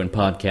 also in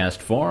podcast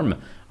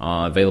form,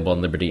 available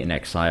on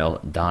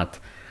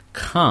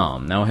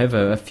libertyinexile.com. Now, I have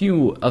a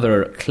few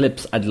other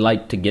clips I'd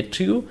like to get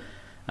to.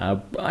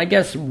 I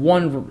guess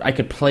one I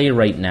could play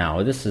right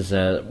now. This is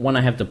one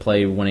I have to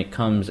play when it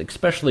comes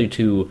especially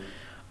to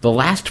the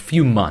last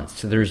few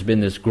months. There's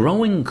been this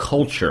growing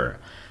culture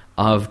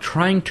of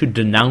trying to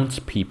denounce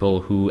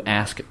people who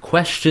ask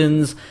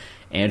questions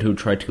and who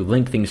try to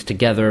link things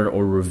together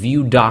or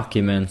review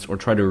documents or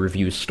try to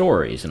review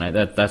stories. And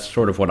that's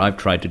sort of what I've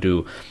tried to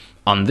do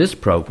on this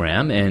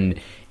program. And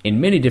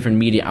in many different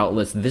media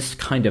outlets, this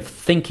kind of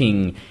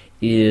thinking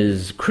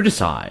is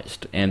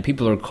criticized, and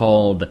people are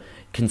called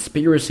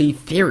conspiracy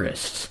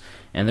theorists,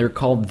 and they're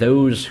called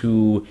those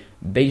who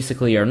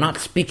basically are not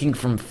speaking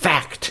from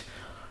fact.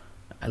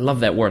 I love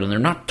that word. And they're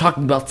not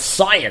talking about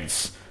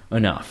science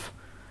enough.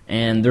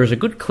 And there's a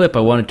good clip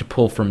I wanted to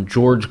pull from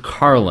George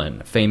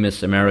Carlin, a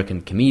famous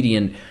American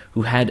comedian,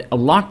 who had a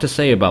lot to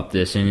say about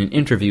this in an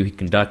interview he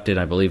conducted,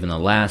 I believe, in the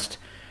last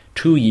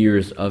 2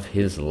 years of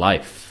his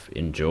life.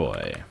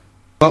 Enjoy.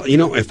 Well,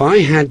 if I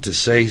had to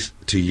say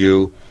to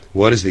you,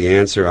 what is the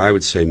answer, I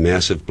would say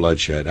massive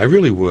bloodshed. I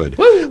really would.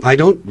 Woo! I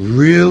don't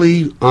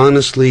really,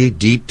 honestly,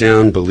 deep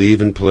down believe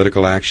in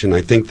political action.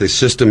 I think the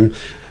system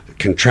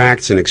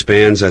contracts and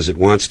expands as it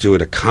wants to.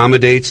 It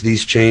accommodates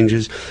these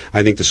changes.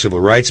 I think the civil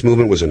rights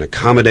movement was an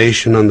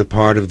accommodation on the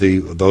part of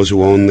those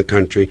who own the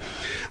country.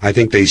 I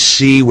think they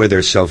see where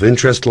their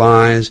self-interest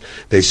lies.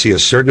 They see a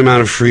certain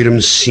amount of freedom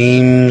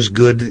seems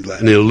good,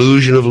 an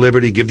illusion of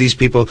liberty. Give these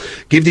people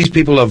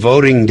a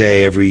voting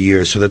day every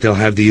year so that they'll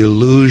have the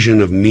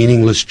illusion of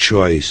meaningless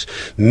choice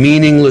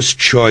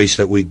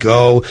that we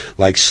go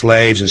like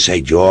slaves and say,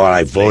 "Joe,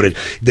 I voted."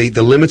 The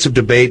limits of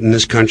debate in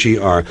this country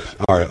are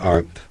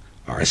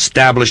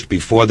established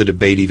before the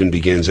debate even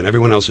begins, and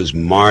everyone else is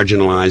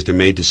marginalized. They're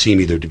made to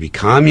seem either to be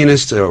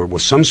communists or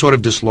some sort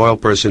of disloyal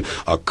person,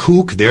 a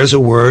kook, there's a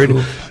word,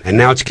 and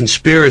now it's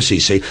conspiracy.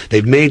 Say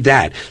they've made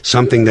that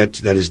something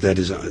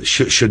that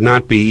should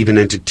not be even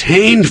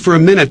entertained for a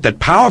minute, that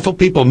powerful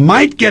people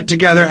might get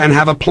together and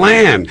have a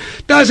plan.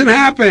 Doesn't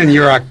happen.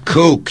 You're a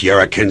kook. You're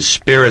a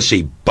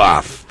conspiracy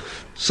buff.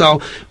 So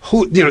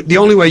the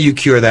only way you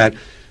cure that,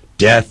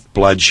 death,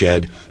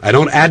 bloodshed. I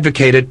don't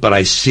advocate it, but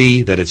I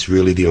see that it's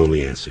really the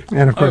only answer.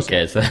 And of course,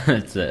 okay, so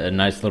that's a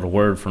nice little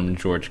word from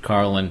George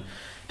Carlin,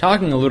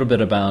 talking a little bit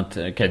about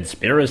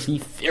conspiracy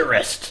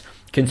theorists,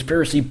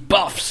 conspiracy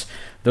buffs,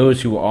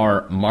 those who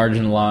are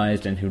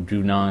marginalized and who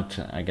do not,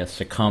 I guess,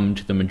 succumb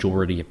to the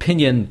majority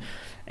opinion.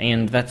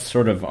 And that's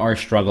sort of our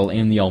struggle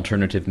in the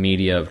alternative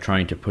media of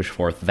trying to push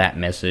forth that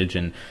message.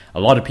 And a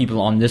lot of people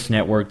on this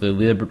network, the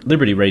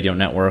Liberty Radio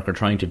Network, are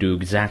trying to do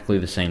exactly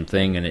the same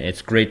thing. And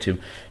it's great to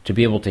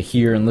be able to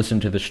hear and listen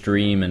to the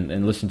stream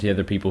and listen to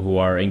other people who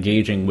are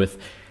engaging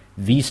with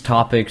these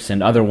topics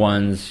and other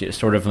ones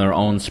sort of in their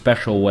own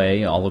special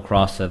way all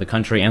across the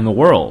country and the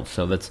world.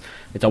 So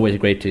it's always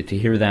great to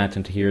hear that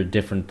and to hear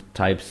different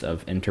types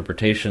of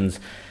interpretations.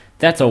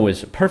 That's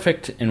always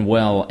perfect and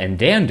well and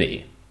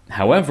dandy.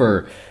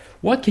 However,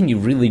 what can you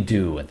really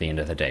do at the end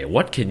of the day?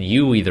 What can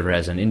you, either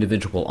as an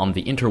individual on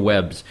the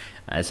interwebs,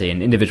 as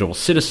an individual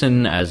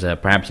citizen, as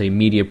perhaps a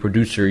media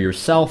producer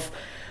yourself,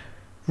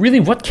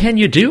 really what can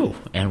you do?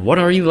 And what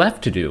are you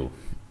left to do?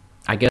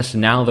 I guess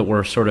now that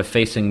we're sort of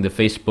facing the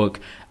Facebook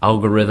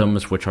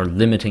algorithms, which are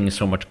limiting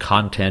so much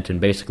content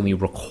and basically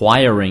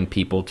requiring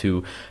people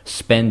to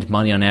spend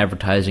money on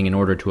advertising in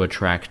order to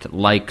attract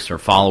likes or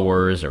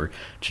followers or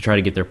to try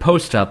to get their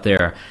posts out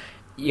there,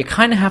 you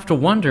kind of have to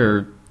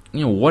wonder,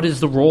 what is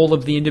the role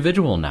of the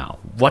individual now?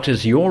 What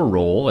is your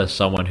role as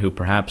someone who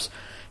perhaps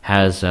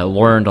has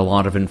learned a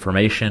lot of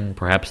information,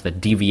 perhaps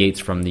that deviates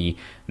from the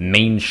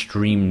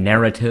mainstream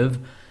narrative?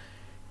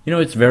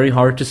 It's very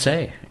hard to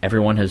say.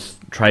 Everyone has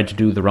tried to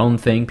do their own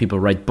thing. People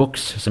write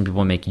books. Some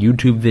people make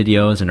YouTube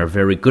videos and are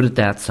very good at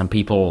that. Some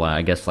people,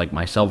 I guess like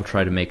myself,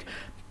 try to make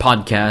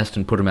podcasts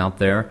and put them out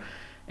there.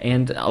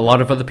 And a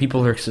lot of other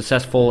people are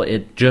successful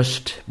at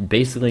just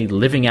basically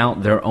living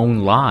out their own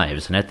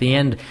lives. And at the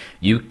end,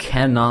 you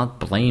cannot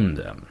blame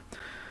them.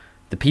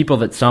 The people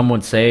that some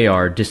would say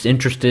are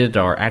disinterested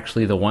are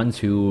actually the ones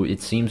who,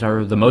 it seems,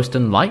 are the most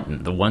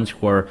enlightened. The ones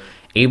who are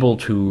able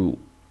to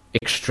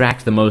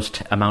extract the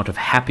most amount of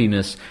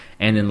happiness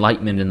and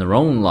enlightenment in their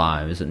own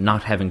lives, and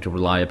not having to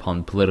rely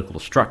upon political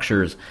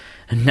structures,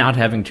 and not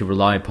having to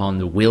rely upon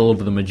the will of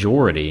the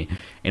majority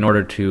in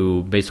order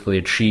to basically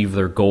achieve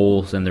their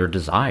goals and their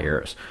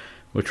desires,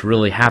 which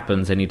really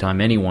happens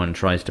anytime anyone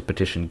tries to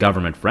petition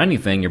government for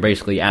anything. You're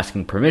basically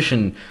asking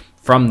permission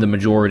from the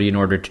majority in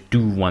order to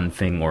do one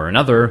thing or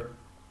another.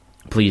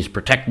 Please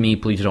protect me,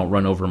 please don't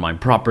run over my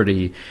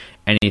property,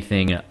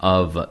 anything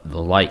of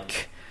the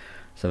like.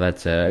 So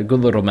that's a good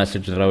little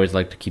message that I always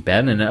like to keep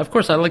in. And of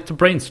course I like to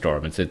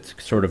brainstorm. It's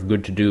sort of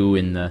good to do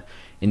in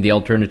the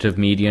alternative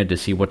media to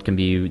see what can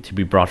be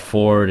brought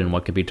forward and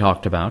what can be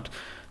talked about.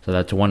 So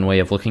that's one way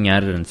of looking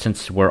at it. And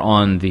since we're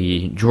on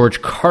the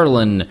George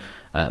Carlin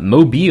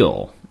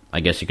mobile,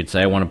 I guess you could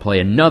say, I want to play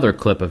another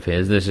clip of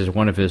his. This is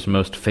one of his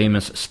most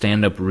famous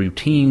stand-up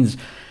routines.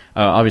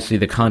 Obviously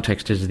the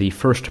context is the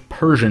first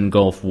Persian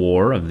Gulf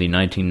War of the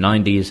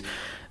 1990s.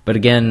 But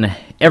again,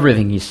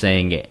 everything he's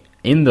saying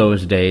in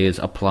those days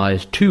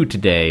applies to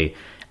today,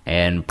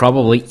 and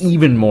probably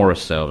even more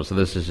so. So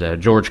this is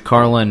George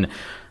Carlin.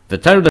 The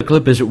title of the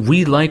clip is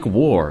We Like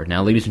War.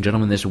 Now, ladies and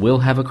gentlemen, this will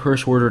have a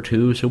curse word or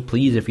two, so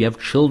please, if you have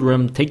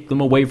children, take them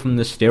away from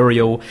the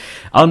stereo,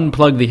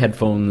 unplug the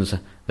headphones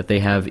that they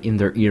have in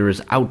their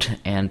ears out,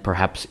 and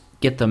perhaps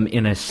get them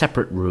in a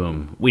separate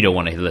room. We don't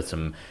want to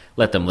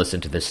let them listen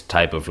to this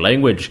type of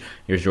language.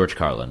 Here's George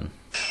Carlin.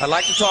 I'd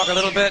like to talk a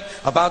little bit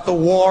about the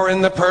war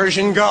in the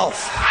Persian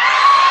Gulf.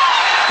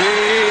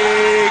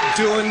 Big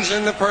doings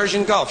in the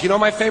Persian Gulf. You know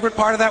my favorite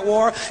part of that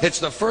war? It's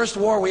the first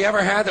war we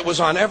ever had that was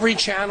on every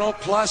channel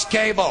plus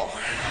cable.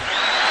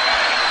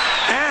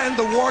 And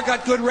the war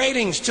got good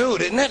ratings too,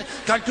 didn't it?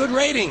 Got good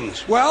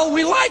ratings. Well,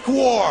 we like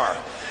war.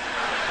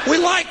 We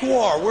like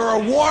war. We're a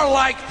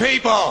warlike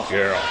people.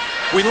 Girl.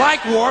 We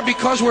like war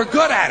because we're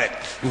good at it.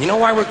 And you know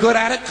why we're good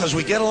at it? Because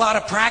we get a lot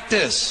of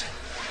practice.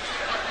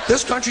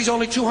 This country's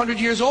only 200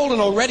 years old, and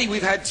already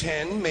we've had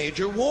 10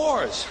 major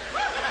wars.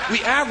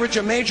 We average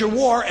a major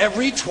war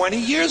every 20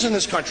 years in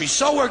this country,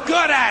 so we're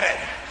good at it.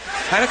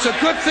 And it's a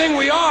good thing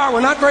we are.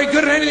 We're not very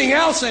good at anything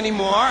else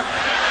anymore.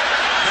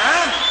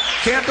 Huh?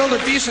 Can't build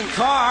a decent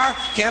car,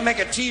 can't make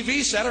a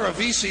TV set or a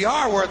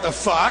VCR worth the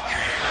fuck.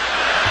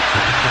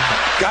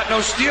 Got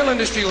no steel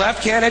industry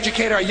left, can't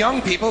educate our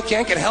young people,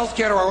 can't get health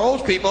care to our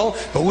old people,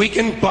 but we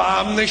can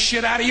bomb the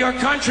shit out of your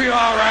country,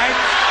 all right?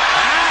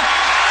 Huh?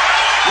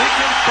 We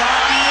can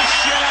bomb the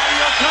shit out of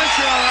your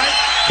country, all right?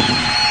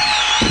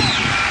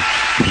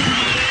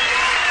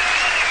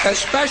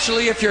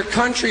 Especially if your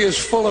country is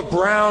full of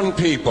brown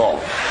people.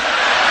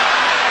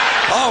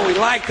 Oh, we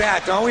like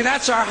that, don't we?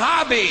 That's our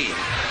hobby.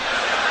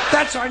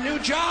 That's our new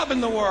job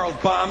in the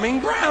world, bombing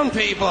brown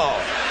people.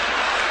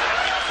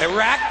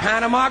 Iraq,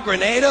 Panama,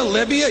 Grenada,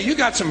 Libya, you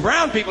got some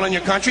brown people in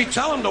your country,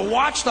 tell them to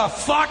watch the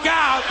fuck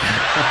out,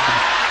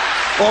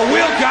 or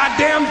we'll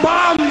goddamn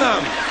bomb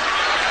them.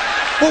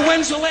 Well,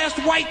 when's the last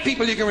white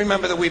people you can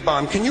remember that we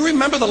bombed? Can you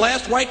remember the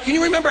last white? Can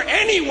you remember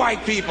any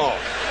white people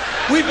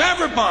we've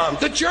ever bombed?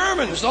 The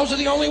Germans, those are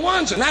the only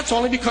ones, and that's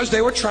only because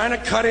they were trying to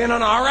cut in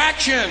on our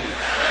action.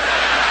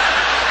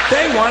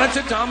 They wanted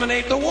to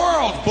dominate the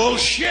world.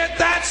 Bullshit,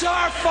 that's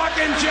our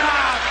fucking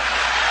job.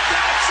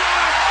 That's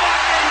our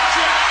fucking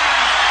job.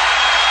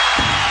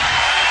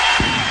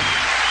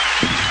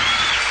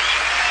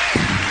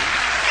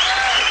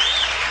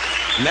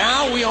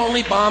 Now we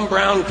only bomb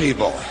brown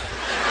people.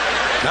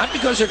 Not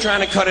because they're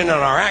trying to cut in on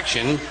our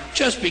action,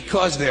 just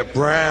because they're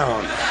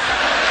brown.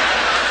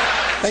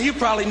 Now, you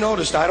probably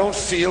noticed I don't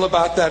feel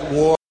about that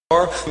war.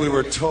 We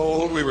were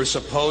told we were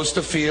supposed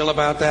to feel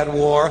about that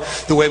war,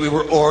 the way we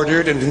were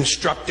ordered and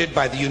instructed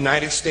by the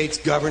United States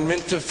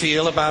government to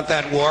feel about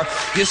that war.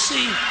 You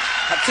see,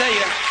 I tell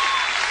you,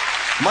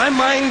 my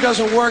mind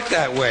doesn't work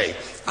that way.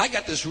 I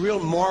got this real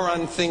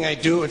moron thing I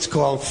do. It's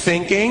called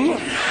thinking.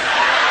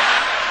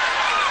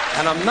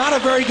 And I'm not a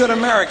very good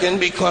American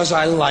because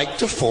I like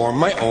to form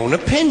my own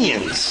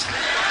opinions.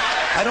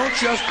 I don't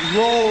just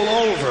roll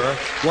over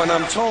when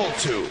I'm told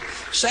to.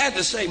 Sad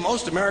to say,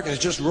 most Americans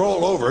just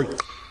roll over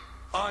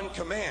on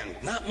command.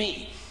 Not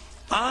me.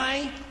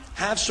 I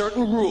have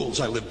certain rules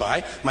I live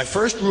by. My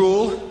first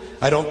rule,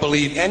 I don't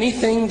believe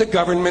anything the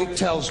government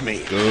tells me.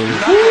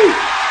 Nothing.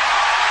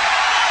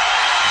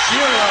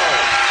 Zero.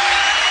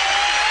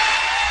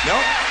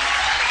 Nope.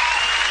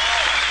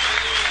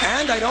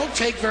 And I don't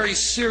take very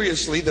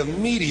seriously the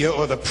media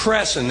or the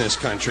press in this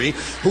country,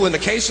 who in the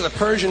case of the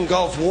Persian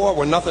Gulf War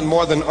were nothing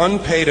more than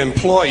unpaid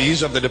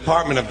employees of the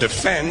Department of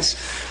Defense,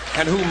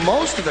 and who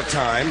most of the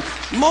time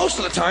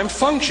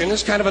function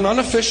as kind of an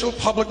unofficial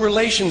public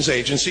relations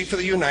agency for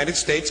the United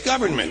States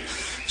government.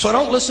 So I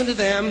don't listen to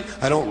them.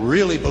 I don't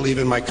really believe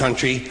in my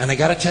country. And I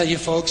got to tell you,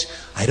 folks,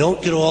 I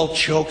don't get all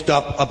choked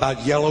up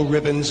about yellow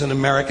ribbons and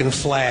American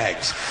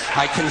flags.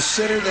 I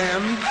consider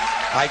them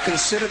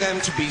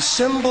to be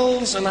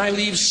symbols, and I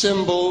leave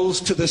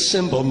symbols to the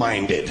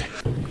symbol-minded.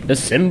 The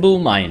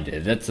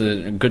symbol-minded. That's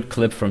a good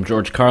clip from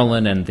George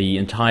Carlin, and the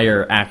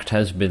entire act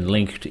has been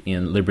linked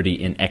in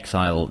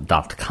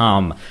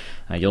libertyinexile.com.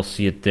 You'll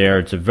see it there.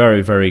 It's a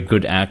very, very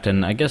good act,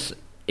 and I guess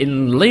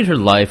in later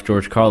life,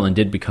 George Carlin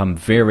did become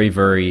very,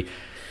 very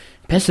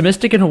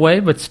pessimistic in a way,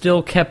 but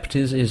still kept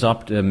his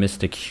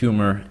optimistic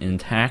humor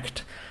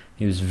intact.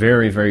 He was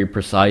very, very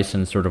precise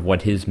in sort of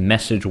what his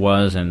message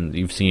was, and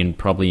you've seen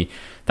probably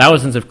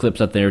thousands of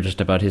clips out there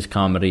just about his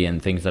comedy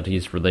and things that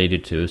he's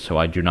related to, so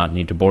I do not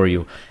need to bore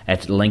you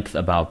at length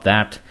about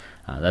that.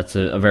 That's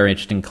a very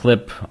interesting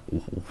clip.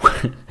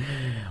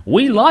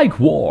 We like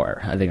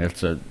war. I think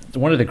that's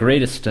one of the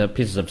greatest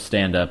pieces of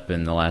stand-up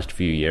in the last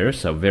few years,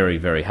 so very,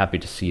 very happy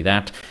to see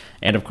that.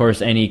 And of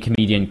course, any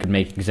comedian could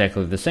make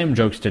exactly the same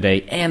jokes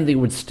today, and they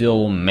would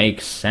still make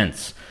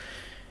sense.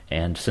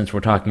 And since we're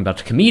talking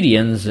about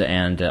comedians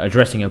and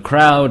addressing a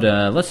crowd,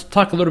 let's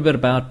talk a little bit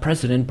about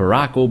President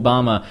Barack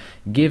Obama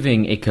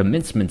giving a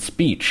commencement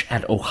speech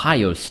at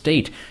Ohio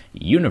State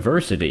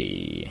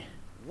University.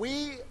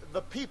 We,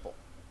 the people,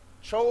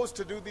 chose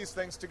to do these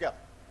things together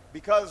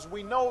because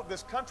we know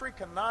this country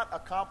cannot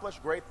accomplish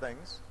great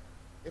things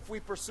if we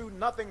pursue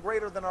nothing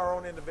greater than our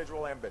own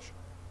individual ambition.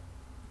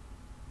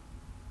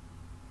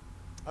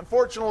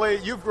 Unfortunately,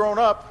 you've grown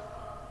up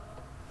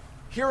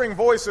hearing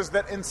voices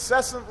that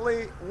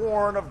incessantly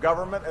warn of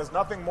government as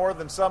nothing more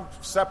than some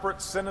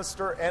separate,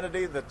 sinister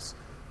entity that's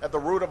at the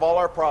root of all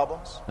our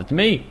problems. That's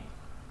me.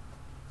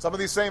 Some of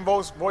these same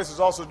voices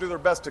also do their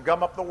best to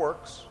gum up the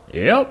works.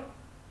 Yep.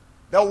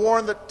 They'll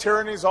warn that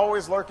tyranny is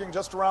always lurking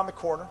just around the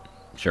corner.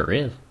 Sure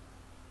is.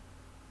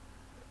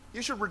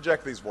 You should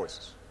reject these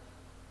voices.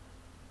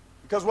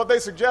 Because what they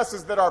suggest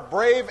is that our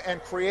brave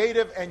and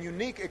creative and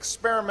unique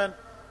experiment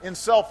in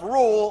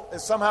self-rule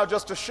is somehow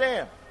just a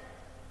sham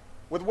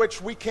with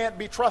which we can't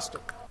be trusted.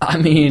 I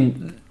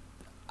mean,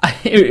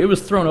 it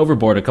was thrown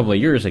overboard a couple of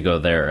years ago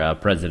there,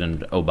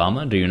 President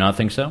Obama. Do you not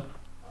think so?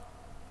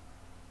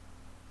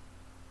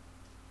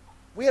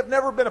 We have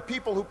never been a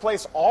people who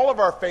place all of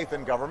our faith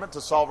in government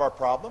to solve our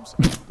problems.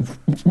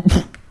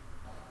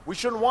 We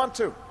shouldn't want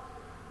to.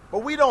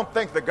 But we don't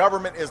think the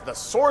government is the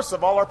source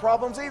of all our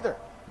problems either.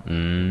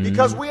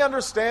 Because we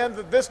understand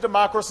that this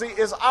democracy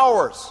is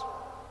ours.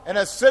 And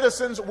as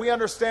citizens, we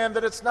understand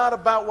that it's not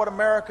about what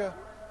America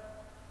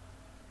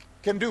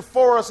can do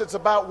for us, it's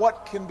about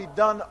what can be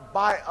done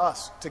by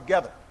us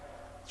together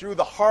through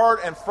the hard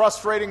and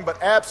frustrating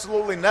but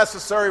absolutely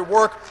necessary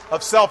work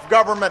of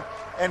self-government.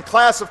 And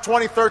class of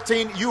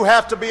 2013, you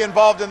have to be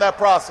involved in that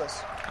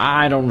process.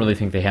 I don't really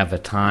think they have the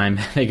time.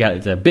 They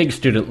got big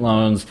student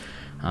loans.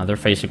 They're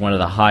facing one of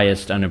the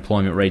highest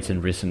unemployment rates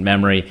in recent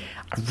memory.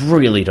 I don't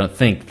really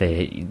think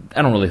they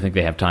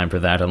have time for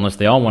that unless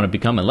they all want to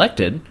become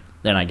elected.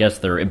 Then I guess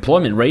their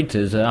employment rate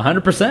is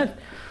 100%.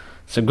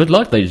 So good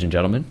luck, ladies and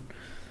gentlemen.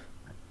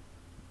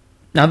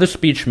 Now, this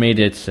speech made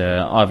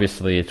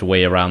obviously its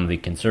way around the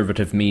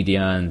conservative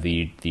media, and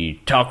the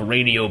talk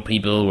radio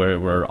people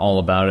were all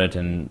about it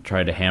and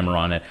tried to hammer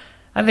on it.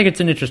 I think it's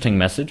an interesting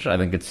message. I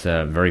think it's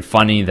very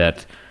funny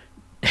that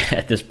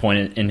at this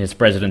point in his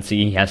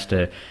presidency he has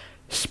to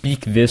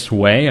speak this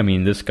way. I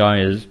mean, this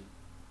guy is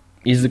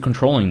the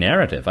controlling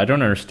narrative. I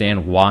don't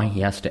understand why he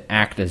has to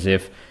act as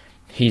if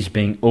he's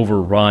being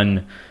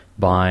overrun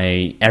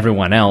by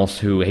everyone else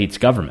who hates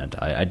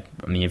government. I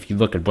mean, if you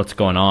look at what's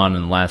going on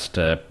in the last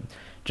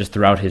just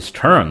throughout his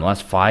term, the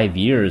last 5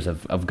 years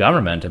of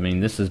government, I mean,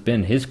 this has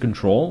been his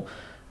control.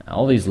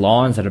 All these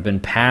laws that have been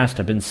passed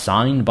have been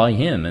signed by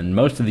him, and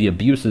most of the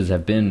abuses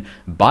have been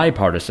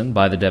bipartisan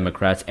by the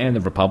Democrats and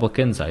the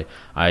Republicans.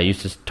 I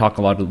used to talk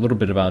a little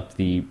bit about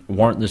the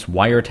warrantless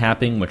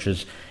wiretapping, which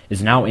is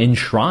now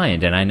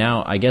enshrined, and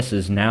I guess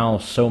is now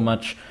so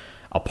much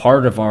a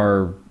part of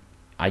our,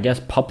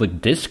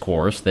 public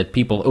discourse that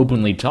people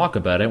openly talk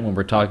about it when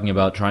we're talking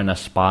about trying to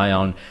spy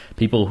on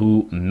people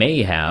who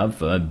may have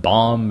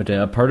bombed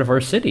a part of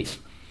our cities.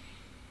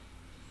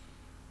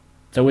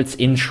 So it's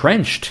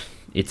entrenched.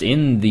 It's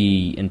in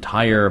the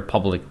entire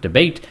public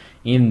debate,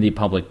 in the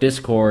public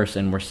discourse,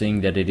 and we're seeing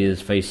that it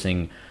is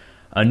facing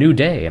a new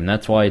day. And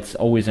that's why it's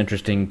always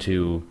interesting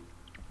to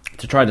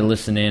try to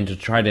listen in, to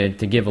try to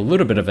give a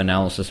little bit of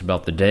analysis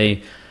about the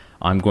day.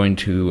 I'm going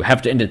to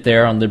have to end it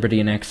there on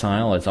Liberty in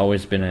Exile. It's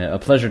always been a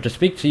pleasure to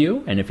speak to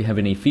you. And if you have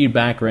any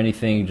feedback or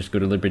anything, just go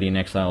to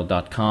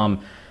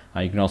libertyinexile.com.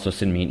 You can also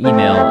send me an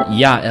email,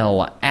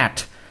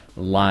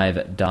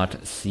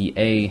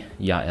 yael@live.ca,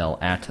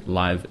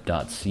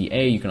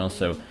 yael@live.ca. You can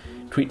also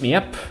tweet me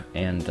up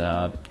and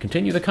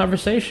continue the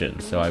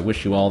conversation. So I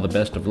wish you all the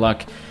best of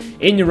luck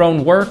in your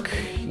own work,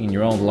 in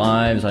your own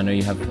lives. I know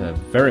you have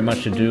very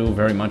much to do,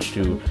 very much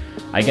to,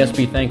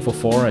 be thankful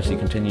for as you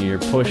continue your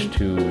push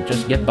to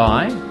just get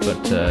by.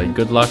 But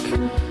good luck,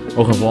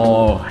 au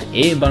revoir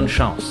et bonne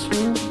chance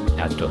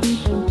à tous.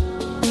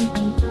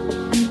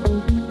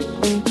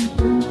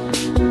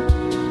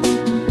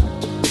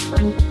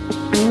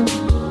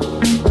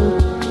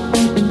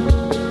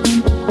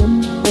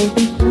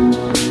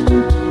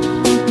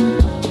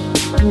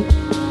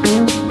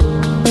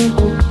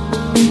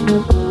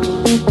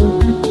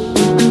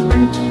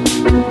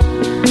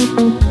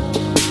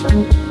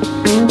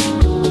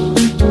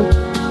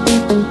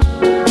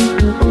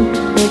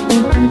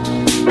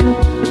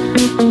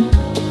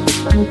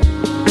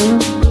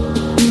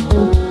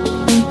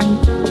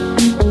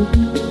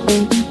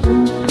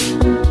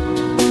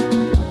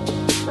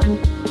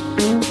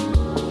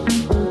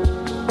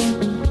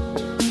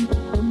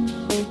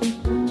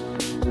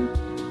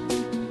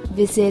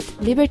 Visit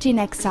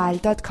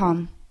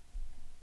libertyinexile.com.